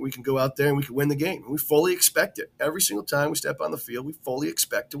game that we can go out there and we can win the game. And we fully expect it. Every single time we step on the field, we fully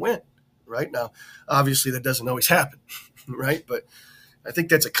expect to win. Right now, obviously that doesn't always happen, right? But I think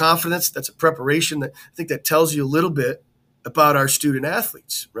that's a confidence, that's a preparation that I think that tells you a little bit about our student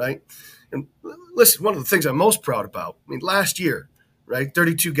athletes, right? And listen, one of the things I'm most proud about, I mean, last year, right,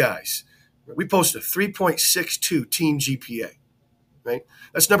 32 guys, we posted a 3.62 team GPA, right?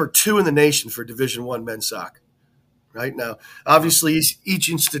 That's number 2 in the nation for Division I men's soccer, right? Now, obviously each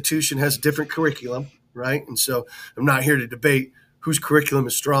institution has a different curriculum, right? And so I'm not here to debate whose curriculum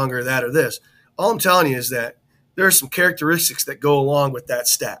is stronger, that or this. All I'm telling you is that there are some characteristics that go along with that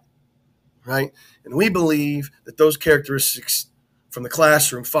stat, right? And we believe that those characteristics from the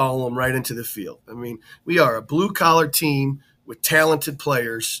classroom follow them right into the field. I mean, we are a blue-collar team with talented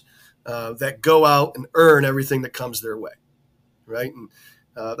players that go out and earn everything that comes their way, right? And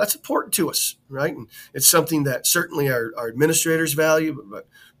that's important to us, right? And it's something that certainly our administrators value, but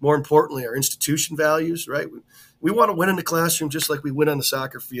more importantly, our institution values, right? We want to win in the classroom just like we win on the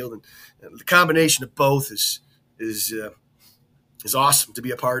soccer field, and the combination of both is awesome to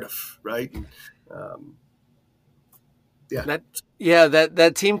be a part of, right? And,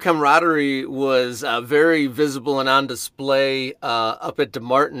 that team camaraderie was very visible and on display up at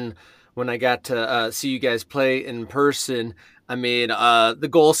DeMartin when I got to see you guys play in person. I mean, the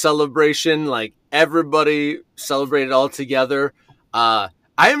goal celebration, like everybody celebrated all together.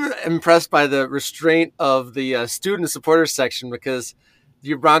 I'm impressed by the restraint of the student supporters section because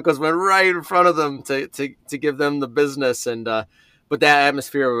your Broncos went right in front of them to give them the business, and but that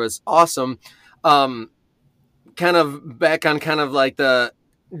atmosphere was awesome. Kind of back on kind of like the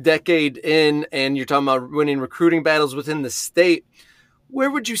decade in, and you're talking about winning recruiting battles within the state.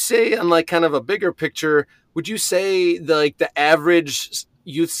 Where would you say, on like kind of a bigger picture, would you say the average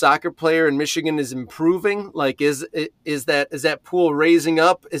youth soccer player in Michigan is improving? Like, is that pool raising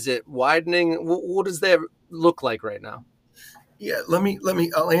up? Is it widening? What does that look like right now? Yeah,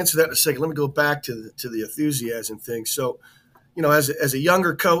 I'll answer that in a second. Let me go back to the enthusiasm thing. So, as a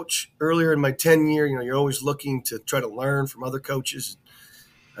younger coach earlier in my tenure, you're always looking to try to learn from other coaches.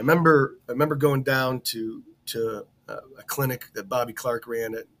 I remember going down to a clinic that Bobby Clark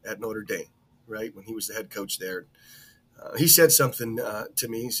ran at Notre Dame, right, when he was the head coach there. He said something to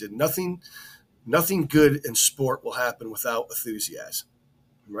me. He said, nothing good in sport will happen without enthusiasm,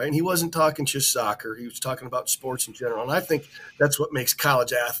 right? And he wasn't talking just soccer. He was talking about sports in general. And I think that's what makes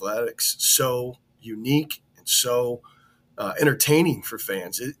college athletics so unique and so entertaining for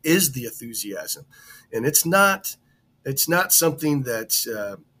fans. It is the enthusiasm. And it's not something that's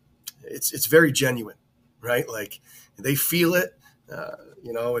it's very genuine, right? Like, they feel it.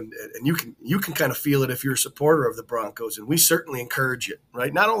 And you can kind of feel it if you're a supporter of the Broncos, and we certainly encourage it,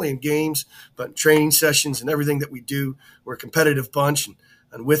 right? Not only in games, but in training sessions and everything that we do. We're a competitive bunch,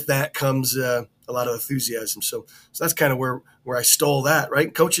 and with that comes a lot of enthusiasm. So that's kind of where I stole that,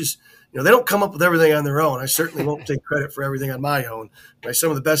 right? Coaches, they don't come up with everything on their own. I certainly won't take credit for everything on my own. Right? Some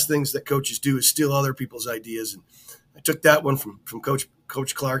of the best things that coaches do is steal other people's ideas, and I took that one from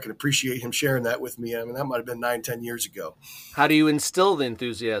Coach Clark, and appreciate him sharing that with me. I mean, that might have been 9-10 years ago. How do you instill the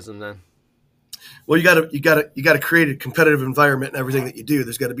enthusiasm then? Well, you got to create a competitive environment in everything that you do.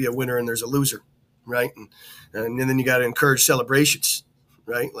 There's got to be a winner and there's a loser, right? And then you got to encourage celebrations,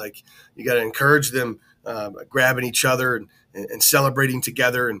 right? Like, you got to encourage them grabbing each other and celebrating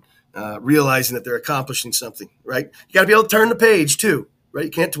together and realizing that they're accomplishing something, right? You got to be able to turn the page too, right?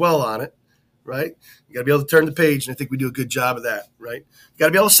 You can't dwell on it, right? You got to be able to turn the page, and I think we do a good job of that, right? You got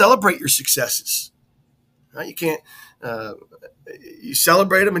to be able to celebrate your successes, right? You can't you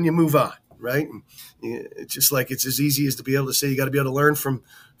celebrate them and you move on, right? And it's just like it's as easy as to be able to say you got to be able to learn from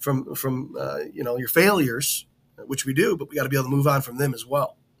your failures, which we do, but we got to be able to move on from them as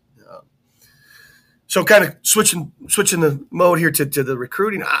well. So kind of switching the mode here to the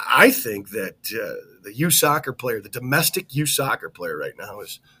recruiting, I think that the youth soccer player, the domestic youth soccer player right now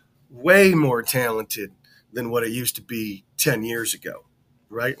is way more talented than what it used to be 10 years ago,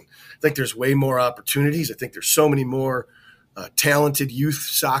 right? I think there's way more opportunities. I think there's so many more talented youth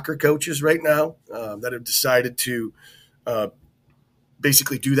soccer coaches right now that have decided to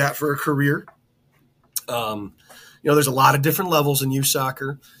basically do that for a career. There's a lot of different levels in youth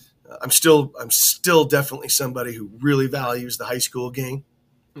soccer. I'm still definitely somebody who really values the high school game,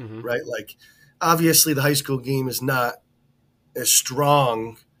 right? Like, obviously, the high school game is not as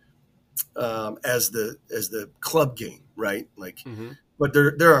strong as the club game, right? Like, but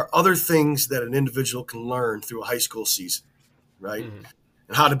there are other things that an individual can learn through a high school season, right?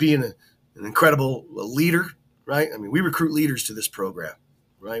 And how to be an incredible leader, right? I mean, we recruit leaders to this program,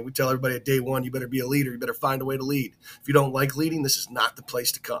 right? We tell everybody at day one, you better be a leader. You better find a way to lead. If you don't like leading, this is not the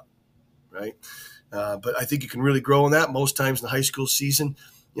place to come. Right. But I think you can really grow in that. Most times in the high school season,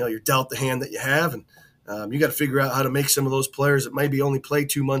 you're dealt the hand that you have, and you got to figure out how to make some of those players that maybe only play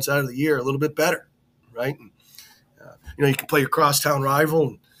 2 months out of the year a little bit better. Right. And, you can play your crosstown rival,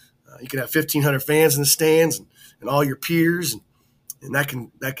 and you can have 1,500 fans in the stands and all your peers, and that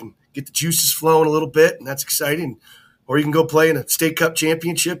can get the juices flowing a little bit, and that's exciting. Or you can go play in a state cup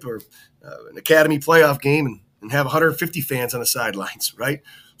championship or an academy playoff game and have 150 fans on the sidelines. Right.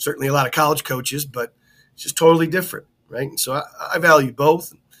 Certainly a lot of college coaches, but it's just totally different, right? And so I value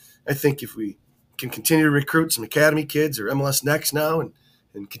both. I think if we can continue to recruit some academy kids or MLS Next now and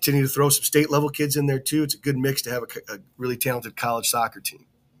continue to throw some state-level kids in there too, it's a good mix to have a really talented college soccer team.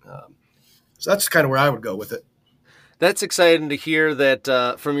 So that's kind of where I would go with it. That's exciting to hear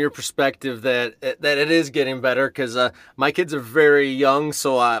that from your perspective that it is getting better, because my kids are very young,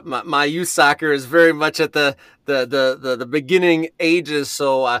 so my youth soccer is very much at the beginning ages.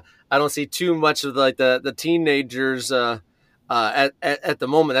 So I don't see too much of the teenagers at the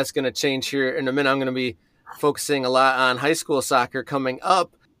moment. That's going to change here in a minute. I'm going to be focusing a lot on high school soccer coming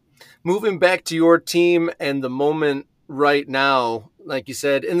up. Moving back to your team and the moment right now, like you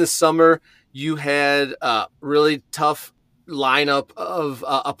said, in the summer, you had a really tough lineup of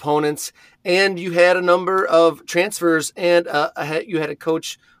opponents, and you had a number of transfers, and you had a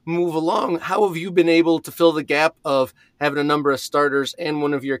coach move along. How have you been able to fill the gap of having a number of starters and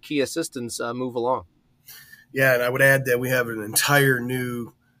one of your key assistants move along? Yeah, and I would add that we have an entire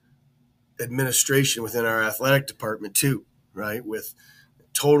new administration within our athletic department too, right? With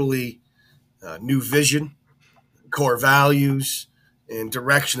totally new vision, core values, and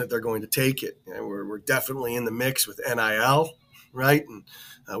direction that they're going to take it. And we're definitely in the mix with NIL, right? And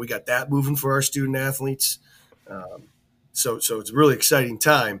we got that moving for our student athletes. So it's a really exciting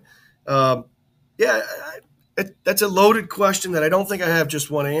time. That's a loaded question that I don't think I have just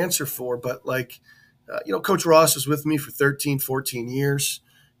one answer for, but Coach Ross was with me for 13, 14 years.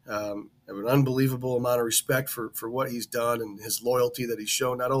 I have an unbelievable amount of respect for what he's done and his loyalty that he's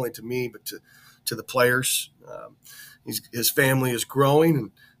shown, not only to me, but to the players. His family is growing,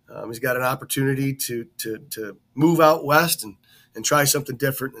 and he's got an opportunity to move out west and try something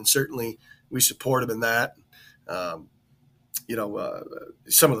different. And certainly we support him in that. We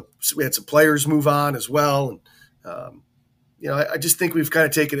had some players move on as well. And, I just think we've kind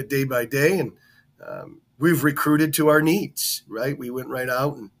of taken it day by day, and we've recruited to our needs, right? We went right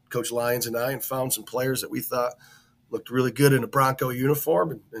out, and Coach Lyons and I, and found some players that we thought looked really good in a Bronco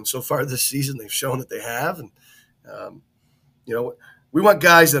uniform. And so far this season, they've shown that they have. And, we want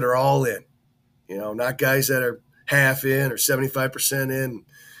guys that are all in, not guys that are half in or 75% in. And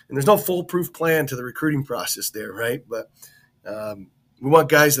there's no foolproof plan to the recruiting process there, right? But we want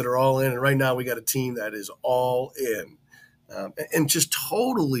guys that are all in. And right now we got a team that is all in, and just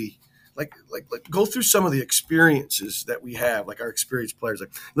totally like go through some of the experiences that we have, like our experienced players.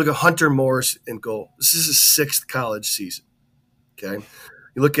 Like, look at Hunter Morris in goal. This is his 6th college season. Okay.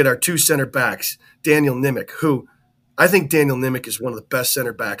 You look at our 2 center backs, Daniel Nimick, who I think Daniel Nimick is one of the best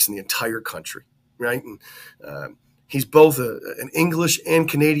center backs in the entire country, right? And he's both an English and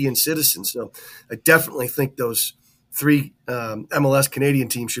Canadian citizen. So I definitely think those three MLS Canadian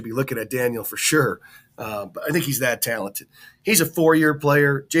teams should be looking at Daniel for sure. But I think he's that talented. He's a 4-year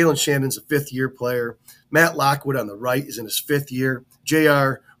player. Jalen Shannon's a 5th-year player. Matt Lockwood on the right is in his 5th year.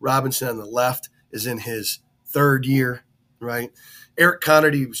 J.R. Robinson on the left is in his 3rd year, right? Eric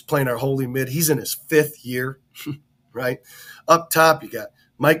Connerty was playing our holy mid. He's in his 5th year, right? Up top, you got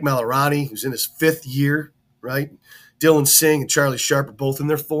Mike Malorani, who's in his 5th year, right? Dylan Singh and Charlie Sharp are both in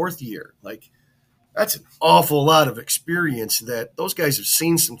their 4th year. Like, that's an awful lot of experience that those guys have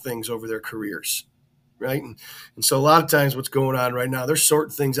seen some things over their careers, right? And so a lot of times what's going on right now, they're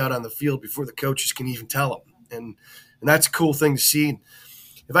sorting things out on the field before the coaches can even tell them. And that's a cool thing to see.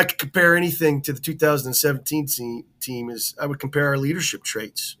 If I could compare anything to the 2017 team is I would compare our leadership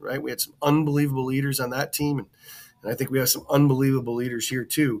traits, right? We had some unbelievable leaders on that team, and I think we have some unbelievable leaders here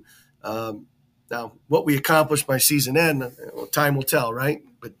too. Now, what we accomplished by season end, time will tell, right?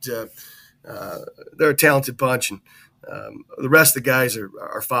 But they're a talented bunch, and the rest of the guys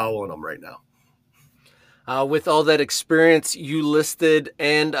are following them right now. With all that experience you listed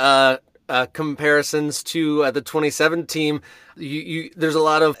and comparisons to the 27 team, there's a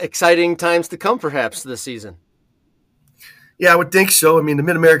lot of exciting times to come perhaps this season. Yeah, I would think so. I mean, the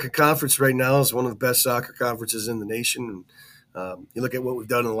Mid-American Conference right now is one of the best soccer conferences in the nation. And you look at what we've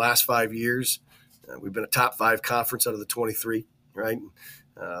done in the last 5 years. We've been a top 5 conference out of the 23, right?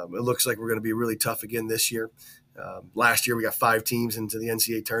 It looks like we're going to be really tough again this year. Last year we got 5 teams into the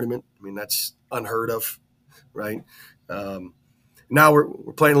NCAA tournament. I mean, that's unheard of, right? Now we're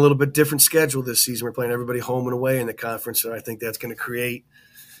playing a little bit different schedule this season. We're playing everybody home and away in the conference, and I think that's going to create,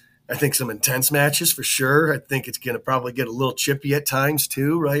 some intense matches for sure. I think it's going to probably get a little chippy at times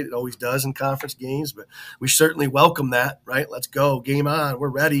too, right? It always does in conference games, but we certainly welcome that, right? Let's go, game on, we're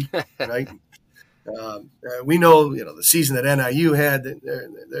ready, right? We know, the season that NIU had,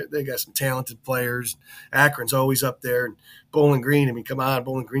 they got some talented players. Akron's always up there, and Bowling Green. I mean, come on,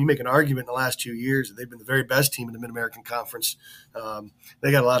 Bowling Green make an argument in the last 2 years that they've been the very best team in the Mid-American Conference.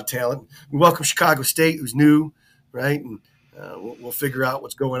 They got a lot of talent. We welcome Chicago State, who's new, right? And we'll figure out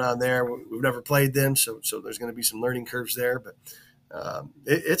what's going on there. We've never played them, so there's going to be some learning curves there. But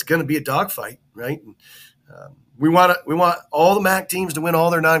it's going to be a dogfight, right? And, we want all the MAC teams to win all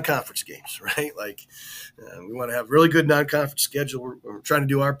their non-conference games, right? Like we want to have a really good non-conference schedule. We're trying to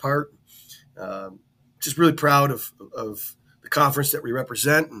do our part. Just really proud of the conference that we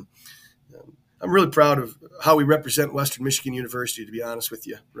represent, and I'm really proud of how we represent Western Michigan University, to be honest with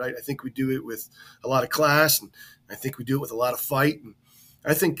you, right? I think we do it with a lot of class, and I think we do it with a lot of fight. And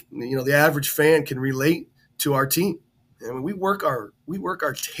I think the average fan can relate to our team. I mean, we work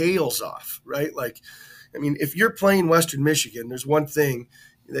our tails off, right? Like, I mean, if you're playing Western Michigan, there's one thing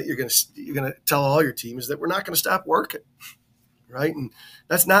that you're gonna tell all your team is that we're not going to stop working, right? And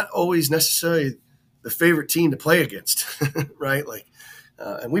that's not always necessarily the favorite team to play against, right? Like,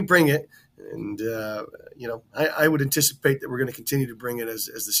 and we bring it, and I would anticipate that we're going to continue to bring it as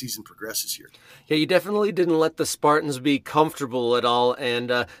the season progresses here. Yeah, you definitely didn't let the Spartans be comfortable at all,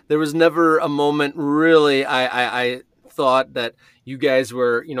 and there was never a moment really I thought that you guys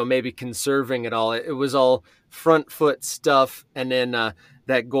were, maybe conserving it all. It was all front foot stuff, and then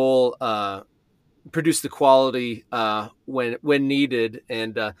that goal produced the quality when needed,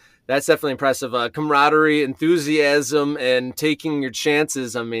 and that's definitely impressive. Camaraderie, enthusiasm, and taking your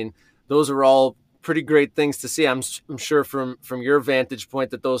chances. I mean, those are all pretty great things to see. I'm sure from your vantage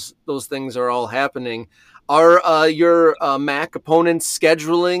point that those things are all happening. Are your MAC opponents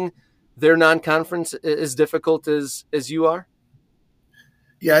scheduling their non-conference as difficult as you are?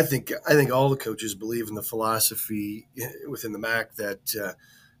 Yeah, I think all the coaches believe in the philosophy within the MAC that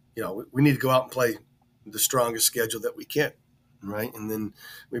we need to go out and play the strongest schedule that we can, right? And then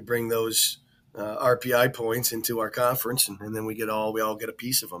we bring those RPI points into our conference, and then we all get a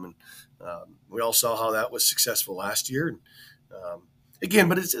piece of them. And we all saw how that was successful last year. And again,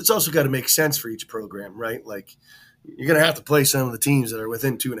 but it's also got to make sense for each program, right? Like, you're going to have to play some of the teams that are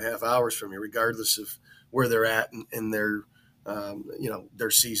within 2.5 hours from you, regardless of where they're at in their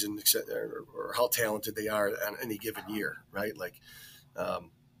their season, or how talented they are on any given year, right? Like,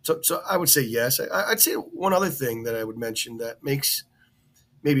 so I would say yes. I'd say one other thing that I would mention that makes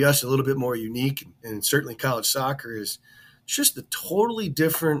maybe us a little bit more unique, and certainly college soccer, is just the totally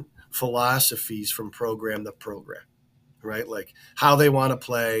different philosophies from program to program, right? Like how they want to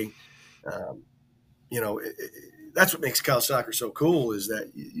play. That's what makes college soccer so cool, is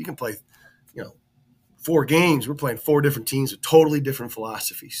that you can play, 4 games. We're playing 4 different teams with totally different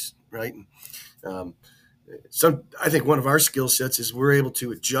philosophies, right? And, I think one of our skill sets is we're able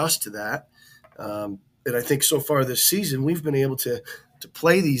to adjust to that. And I think so far this season, we've been able to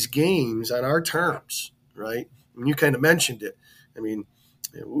play these games on our terms, right? And you kind of mentioned it. I mean,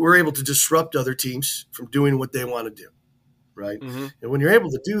 we're able to disrupt other teams from doing what they want to do, right? Mm-hmm. And when you're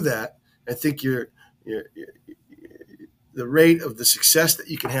able to do that, I think you're the rate of the success that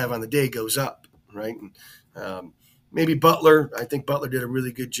you can have on the day goes up, right? And, maybe Butler. I think Butler did a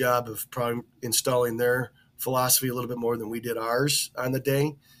really good job of probably installing their philosophy a little bit more than we did ours on the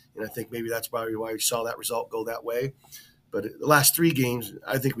day. And I think maybe that's probably why we saw that result go that way. But the last 3 games,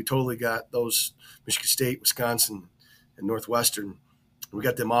 I think we totally got those Michigan State, Wisconsin, and Northwestern. We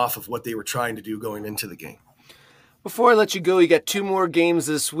got them off of what they were trying to do going into the game. Before I let you go, you got 2 more games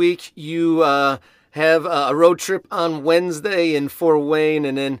this week. You have a road trip on Wednesday in Fort Wayne,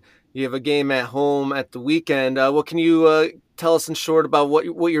 and then you have a game at home at the weekend. What can you tell us in short about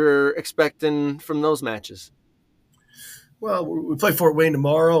what you're expecting from those matches? Well, we play Fort Wayne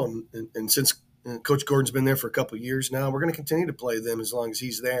tomorrow, and since Coach Gordon's been there for a couple of years now, we're going to continue to play them as long as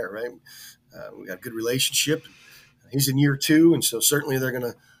he's there, right? We got a good relationship. He's in year 2, and so certainly they're going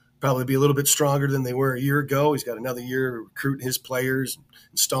to probably be a little bit stronger than they were a year ago. He's got another year recruiting his players,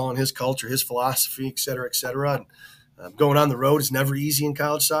 installing his culture, his philosophy, et cetera, et cetera. And, going on the road is never easy in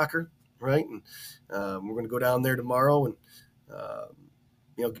college soccer, right? And we're going to go down there tomorrow and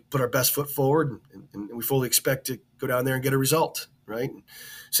put our best foot forward, and we fully expect to go down there and get a result, right?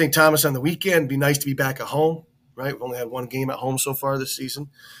 St. Thomas on the weekend, it'd be nice to be back at home, right? We've only had 1 game at home so far this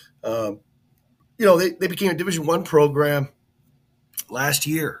season. They became a Division I program last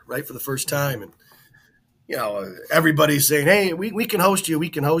year, right, for the first time. And, everybody's saying, hey, we can host you, we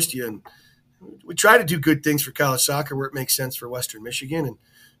can host you. And we try to do good things for college soccer where it makes sense for Western Michigan. And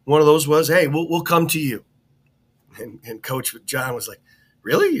one of those was, hey, we'll come to you. And Coach John was like,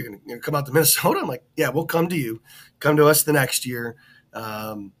 really? You're going to come out to Minnesota? I'm like, yeah, we'll come to you. Come to us the next year.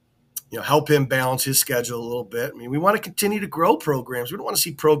 Help him balance his schedule a little bit. I mean, we want to continue to grow programs. We don't want to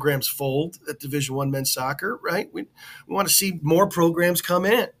see programs fold at Division I men's soccer, right? We want to see more programs come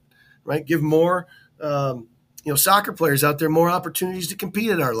in, right? Give more, soccer players out there more opportunities to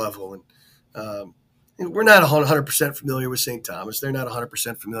compete at our level. And we're not 100% familiar with St. Thomas. They're not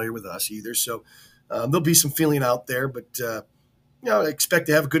 100% familiar with us either. So there'll be some feeling out there, but I expect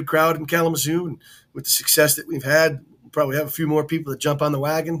to have a good crowd in Kalamazoo, and with the success that we've had, we'll probably have a few more people that jump on the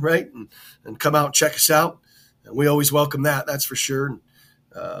wagon, right, and come out and check us out. And we always welcome that, that's for sure.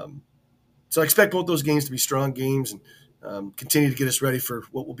 So I expect both those games to be strong games and continue to get us ready for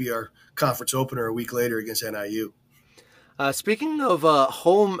what will be our conference opener a week later against NIU. Speaking of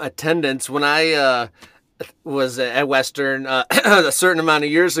home attendance, when I was at Western a certain amount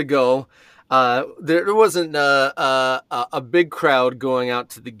of years ago, there wasn't a big crowd going out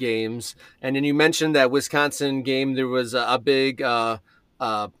to the games. And then you mentioned that Wisconsin game, there was a big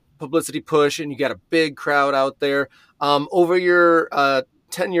publicity push, and you got a big crowd out there. Over your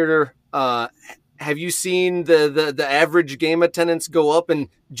tenure, have you seen the average game attendance go up and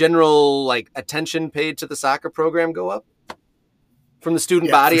general attention paid to the soccer program go up from the student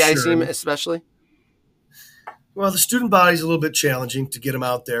body? Sure. I assume, especially. Well, the student body is a little bit challenging to get them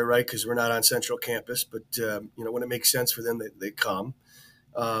out there, right? Because we're not on Central Campus, but when it makes sense for them, they come.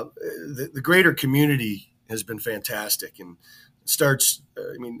 The greater community has been fantastic, and starts.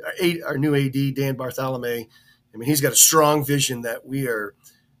 Our new AD Dan Bartholomew. He's got a strong vision that we are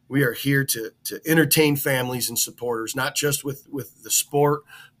here to entertain families and supporters, not just with the sport,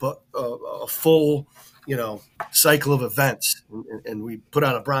 but a full cycle of events. And we put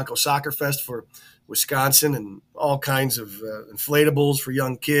on a Bronco Soccer Fest for Wisconsin, and all kinds of inflatables for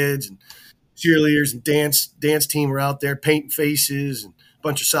young kids, and cheerleaders and dance team were out there painting faces, and a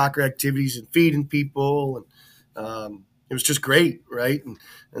bunch of soccer activities and feeding people. And it was just great, right?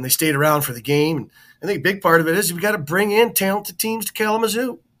 And they stayed around for the game. And I think a big part of it is we got to bring in talented teams to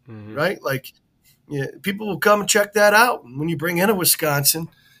Kalamazoo, mm-hmm. right? People will come and check that out. And when you bring in a Wisconsin,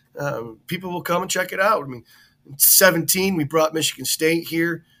 people will come and check it out. In 2017, we brought Michigan State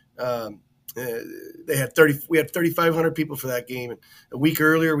here. We had 3,500 people for that game. And a week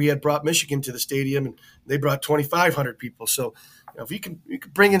earlier, we had brought Michigan to the stadium, and they brought 2,500 people. So if you can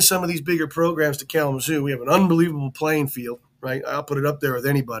bring in some of these bigger programs to Kalamazoo, we have an unbelievable playing field, right? I'll put it up there with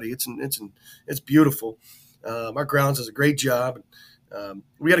anybody. It's beautiful. Our grounds does a great job.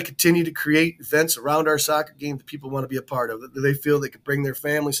 We got to continue to create events around our soccer game that people want to be a part of, that they feel they could bring their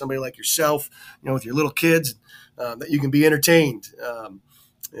family, somebody like yourself, with your little kids, that you can be entertained.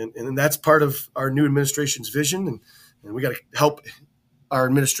 And that's part of our new administration's vision, and we got to help our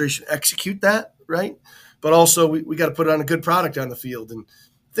administration execute that, right? But also we got to put on a good product on the field, and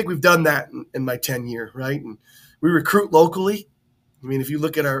I think we've done that in my tenure, right? And we recruit locally. If you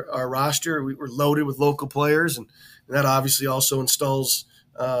look at our roster, we're loaded with local players, and that obviously also installs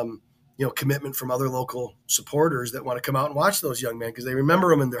commitment from other local supporters that want to come out and watch those young men because they remember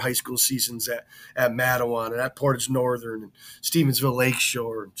them in their high school seasons at Matawan and at Portage Northern and Stevensville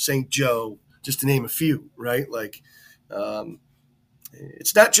Lakeshore, and St. Joe, just to name a few, right? Like,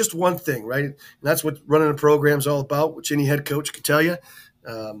 it's not just one thing, right? And that's what running a program is all about, which any head coach can tell you.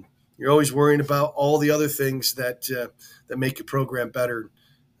 You're always worrying about all the other things that make your program better.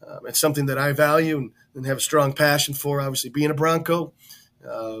 It's something that I value and have a strong passion for, obviously, being a Bronco.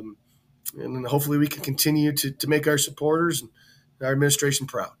 And hopefully we can continue to make our supporters and our administration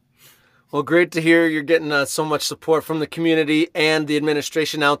proud. Well, great to hear you're getting so much support from the community and the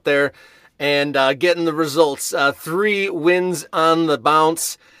administration out there and getting the results. 3 wins on the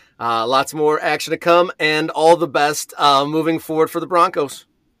bounce. Lots more action to come, and all the best moving forward for the Broncos.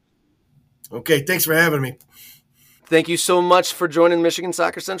 Okay, thanks for having me. Thank you so much for joining the Michigan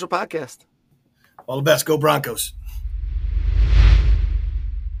Soccer Central podcast. All the best. Go Broncos.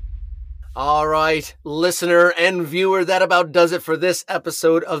 All right, listener and viewer, that about does it for this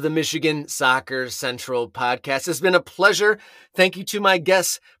episode of the Michigan Soccer Central podcast. It's been a pleasure. Thank you to my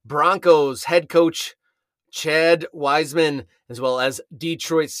guests, Broncos head coach Chad Wiseman, as well as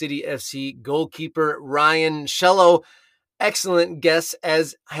Detroit City FC goalkeeper Ryan Shellow. Excellent guests,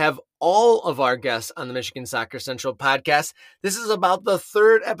 as have all of our guests on the Michigan Soccer Central podcast. This is about the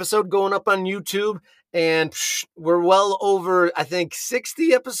 3rd episode going up on YouTube. And we're well over, I think,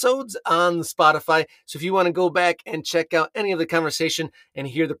 60 episodes on Spotify. So if you want to go back and check out any of the conversation and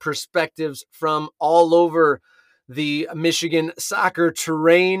hear the perspectives from all over the Michigan soccer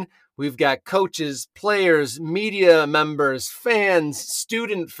terrain, we've got coaches, players, media members, fans,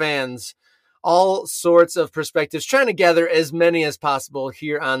 student fans, all sorts of perspectives, trying to gather as many as possible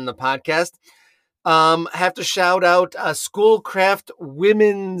here on the podcast. Have to shout out Schoolcraft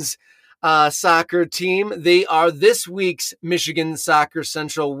Women's soccer team. They are this week's Michigan Soccer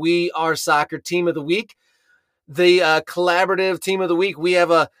Central We Are Soccer Team of the Week. The collaborative team of the week. We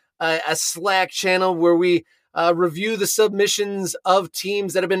have a Slack channel where we review the submissions of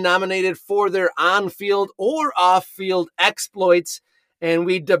teams that have been nominated for their on-field or off-field exploits, and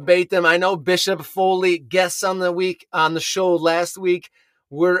we debate them. I know Bishop Foley, guests on the show last week,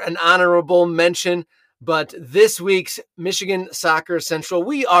 were an honorable mention. But this week's Michigan Soccer Central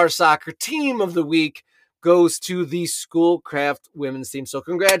We Are Soccer Team of the Week goes to the Schoolcraft women's team. So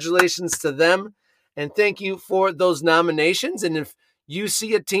congratulations to them, and thank you for those nominations. And if you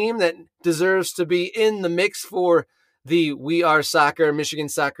see a team that deserves to be in the mix for the We Are Soccer Michigan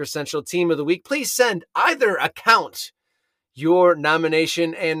Soccer Central Team of the Week, please send either account your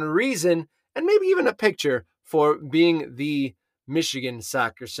nomination and reason, and maybe even a picture for being the Michigan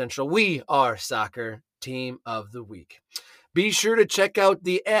Soccer Central We Are Soccer Team of the Week. Be sure to check out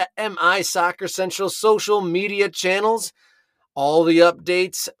the MI Soccer Central social media channels. All the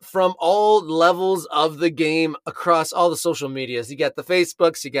updates from all levels of the game across all the social medias. You got the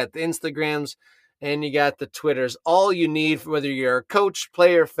Facebooks, you got the Instagrams, and you got the Twitters. All you need, whether you're a coach,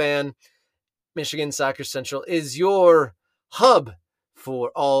 player, fan, Michigan Soccer Central is your hub for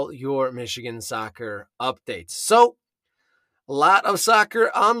all your Michigan soccer updates. So, a lot of soccer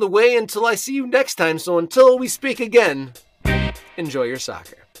on the way until I see you next time. So until we speak again, enjoy your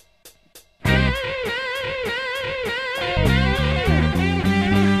soccer.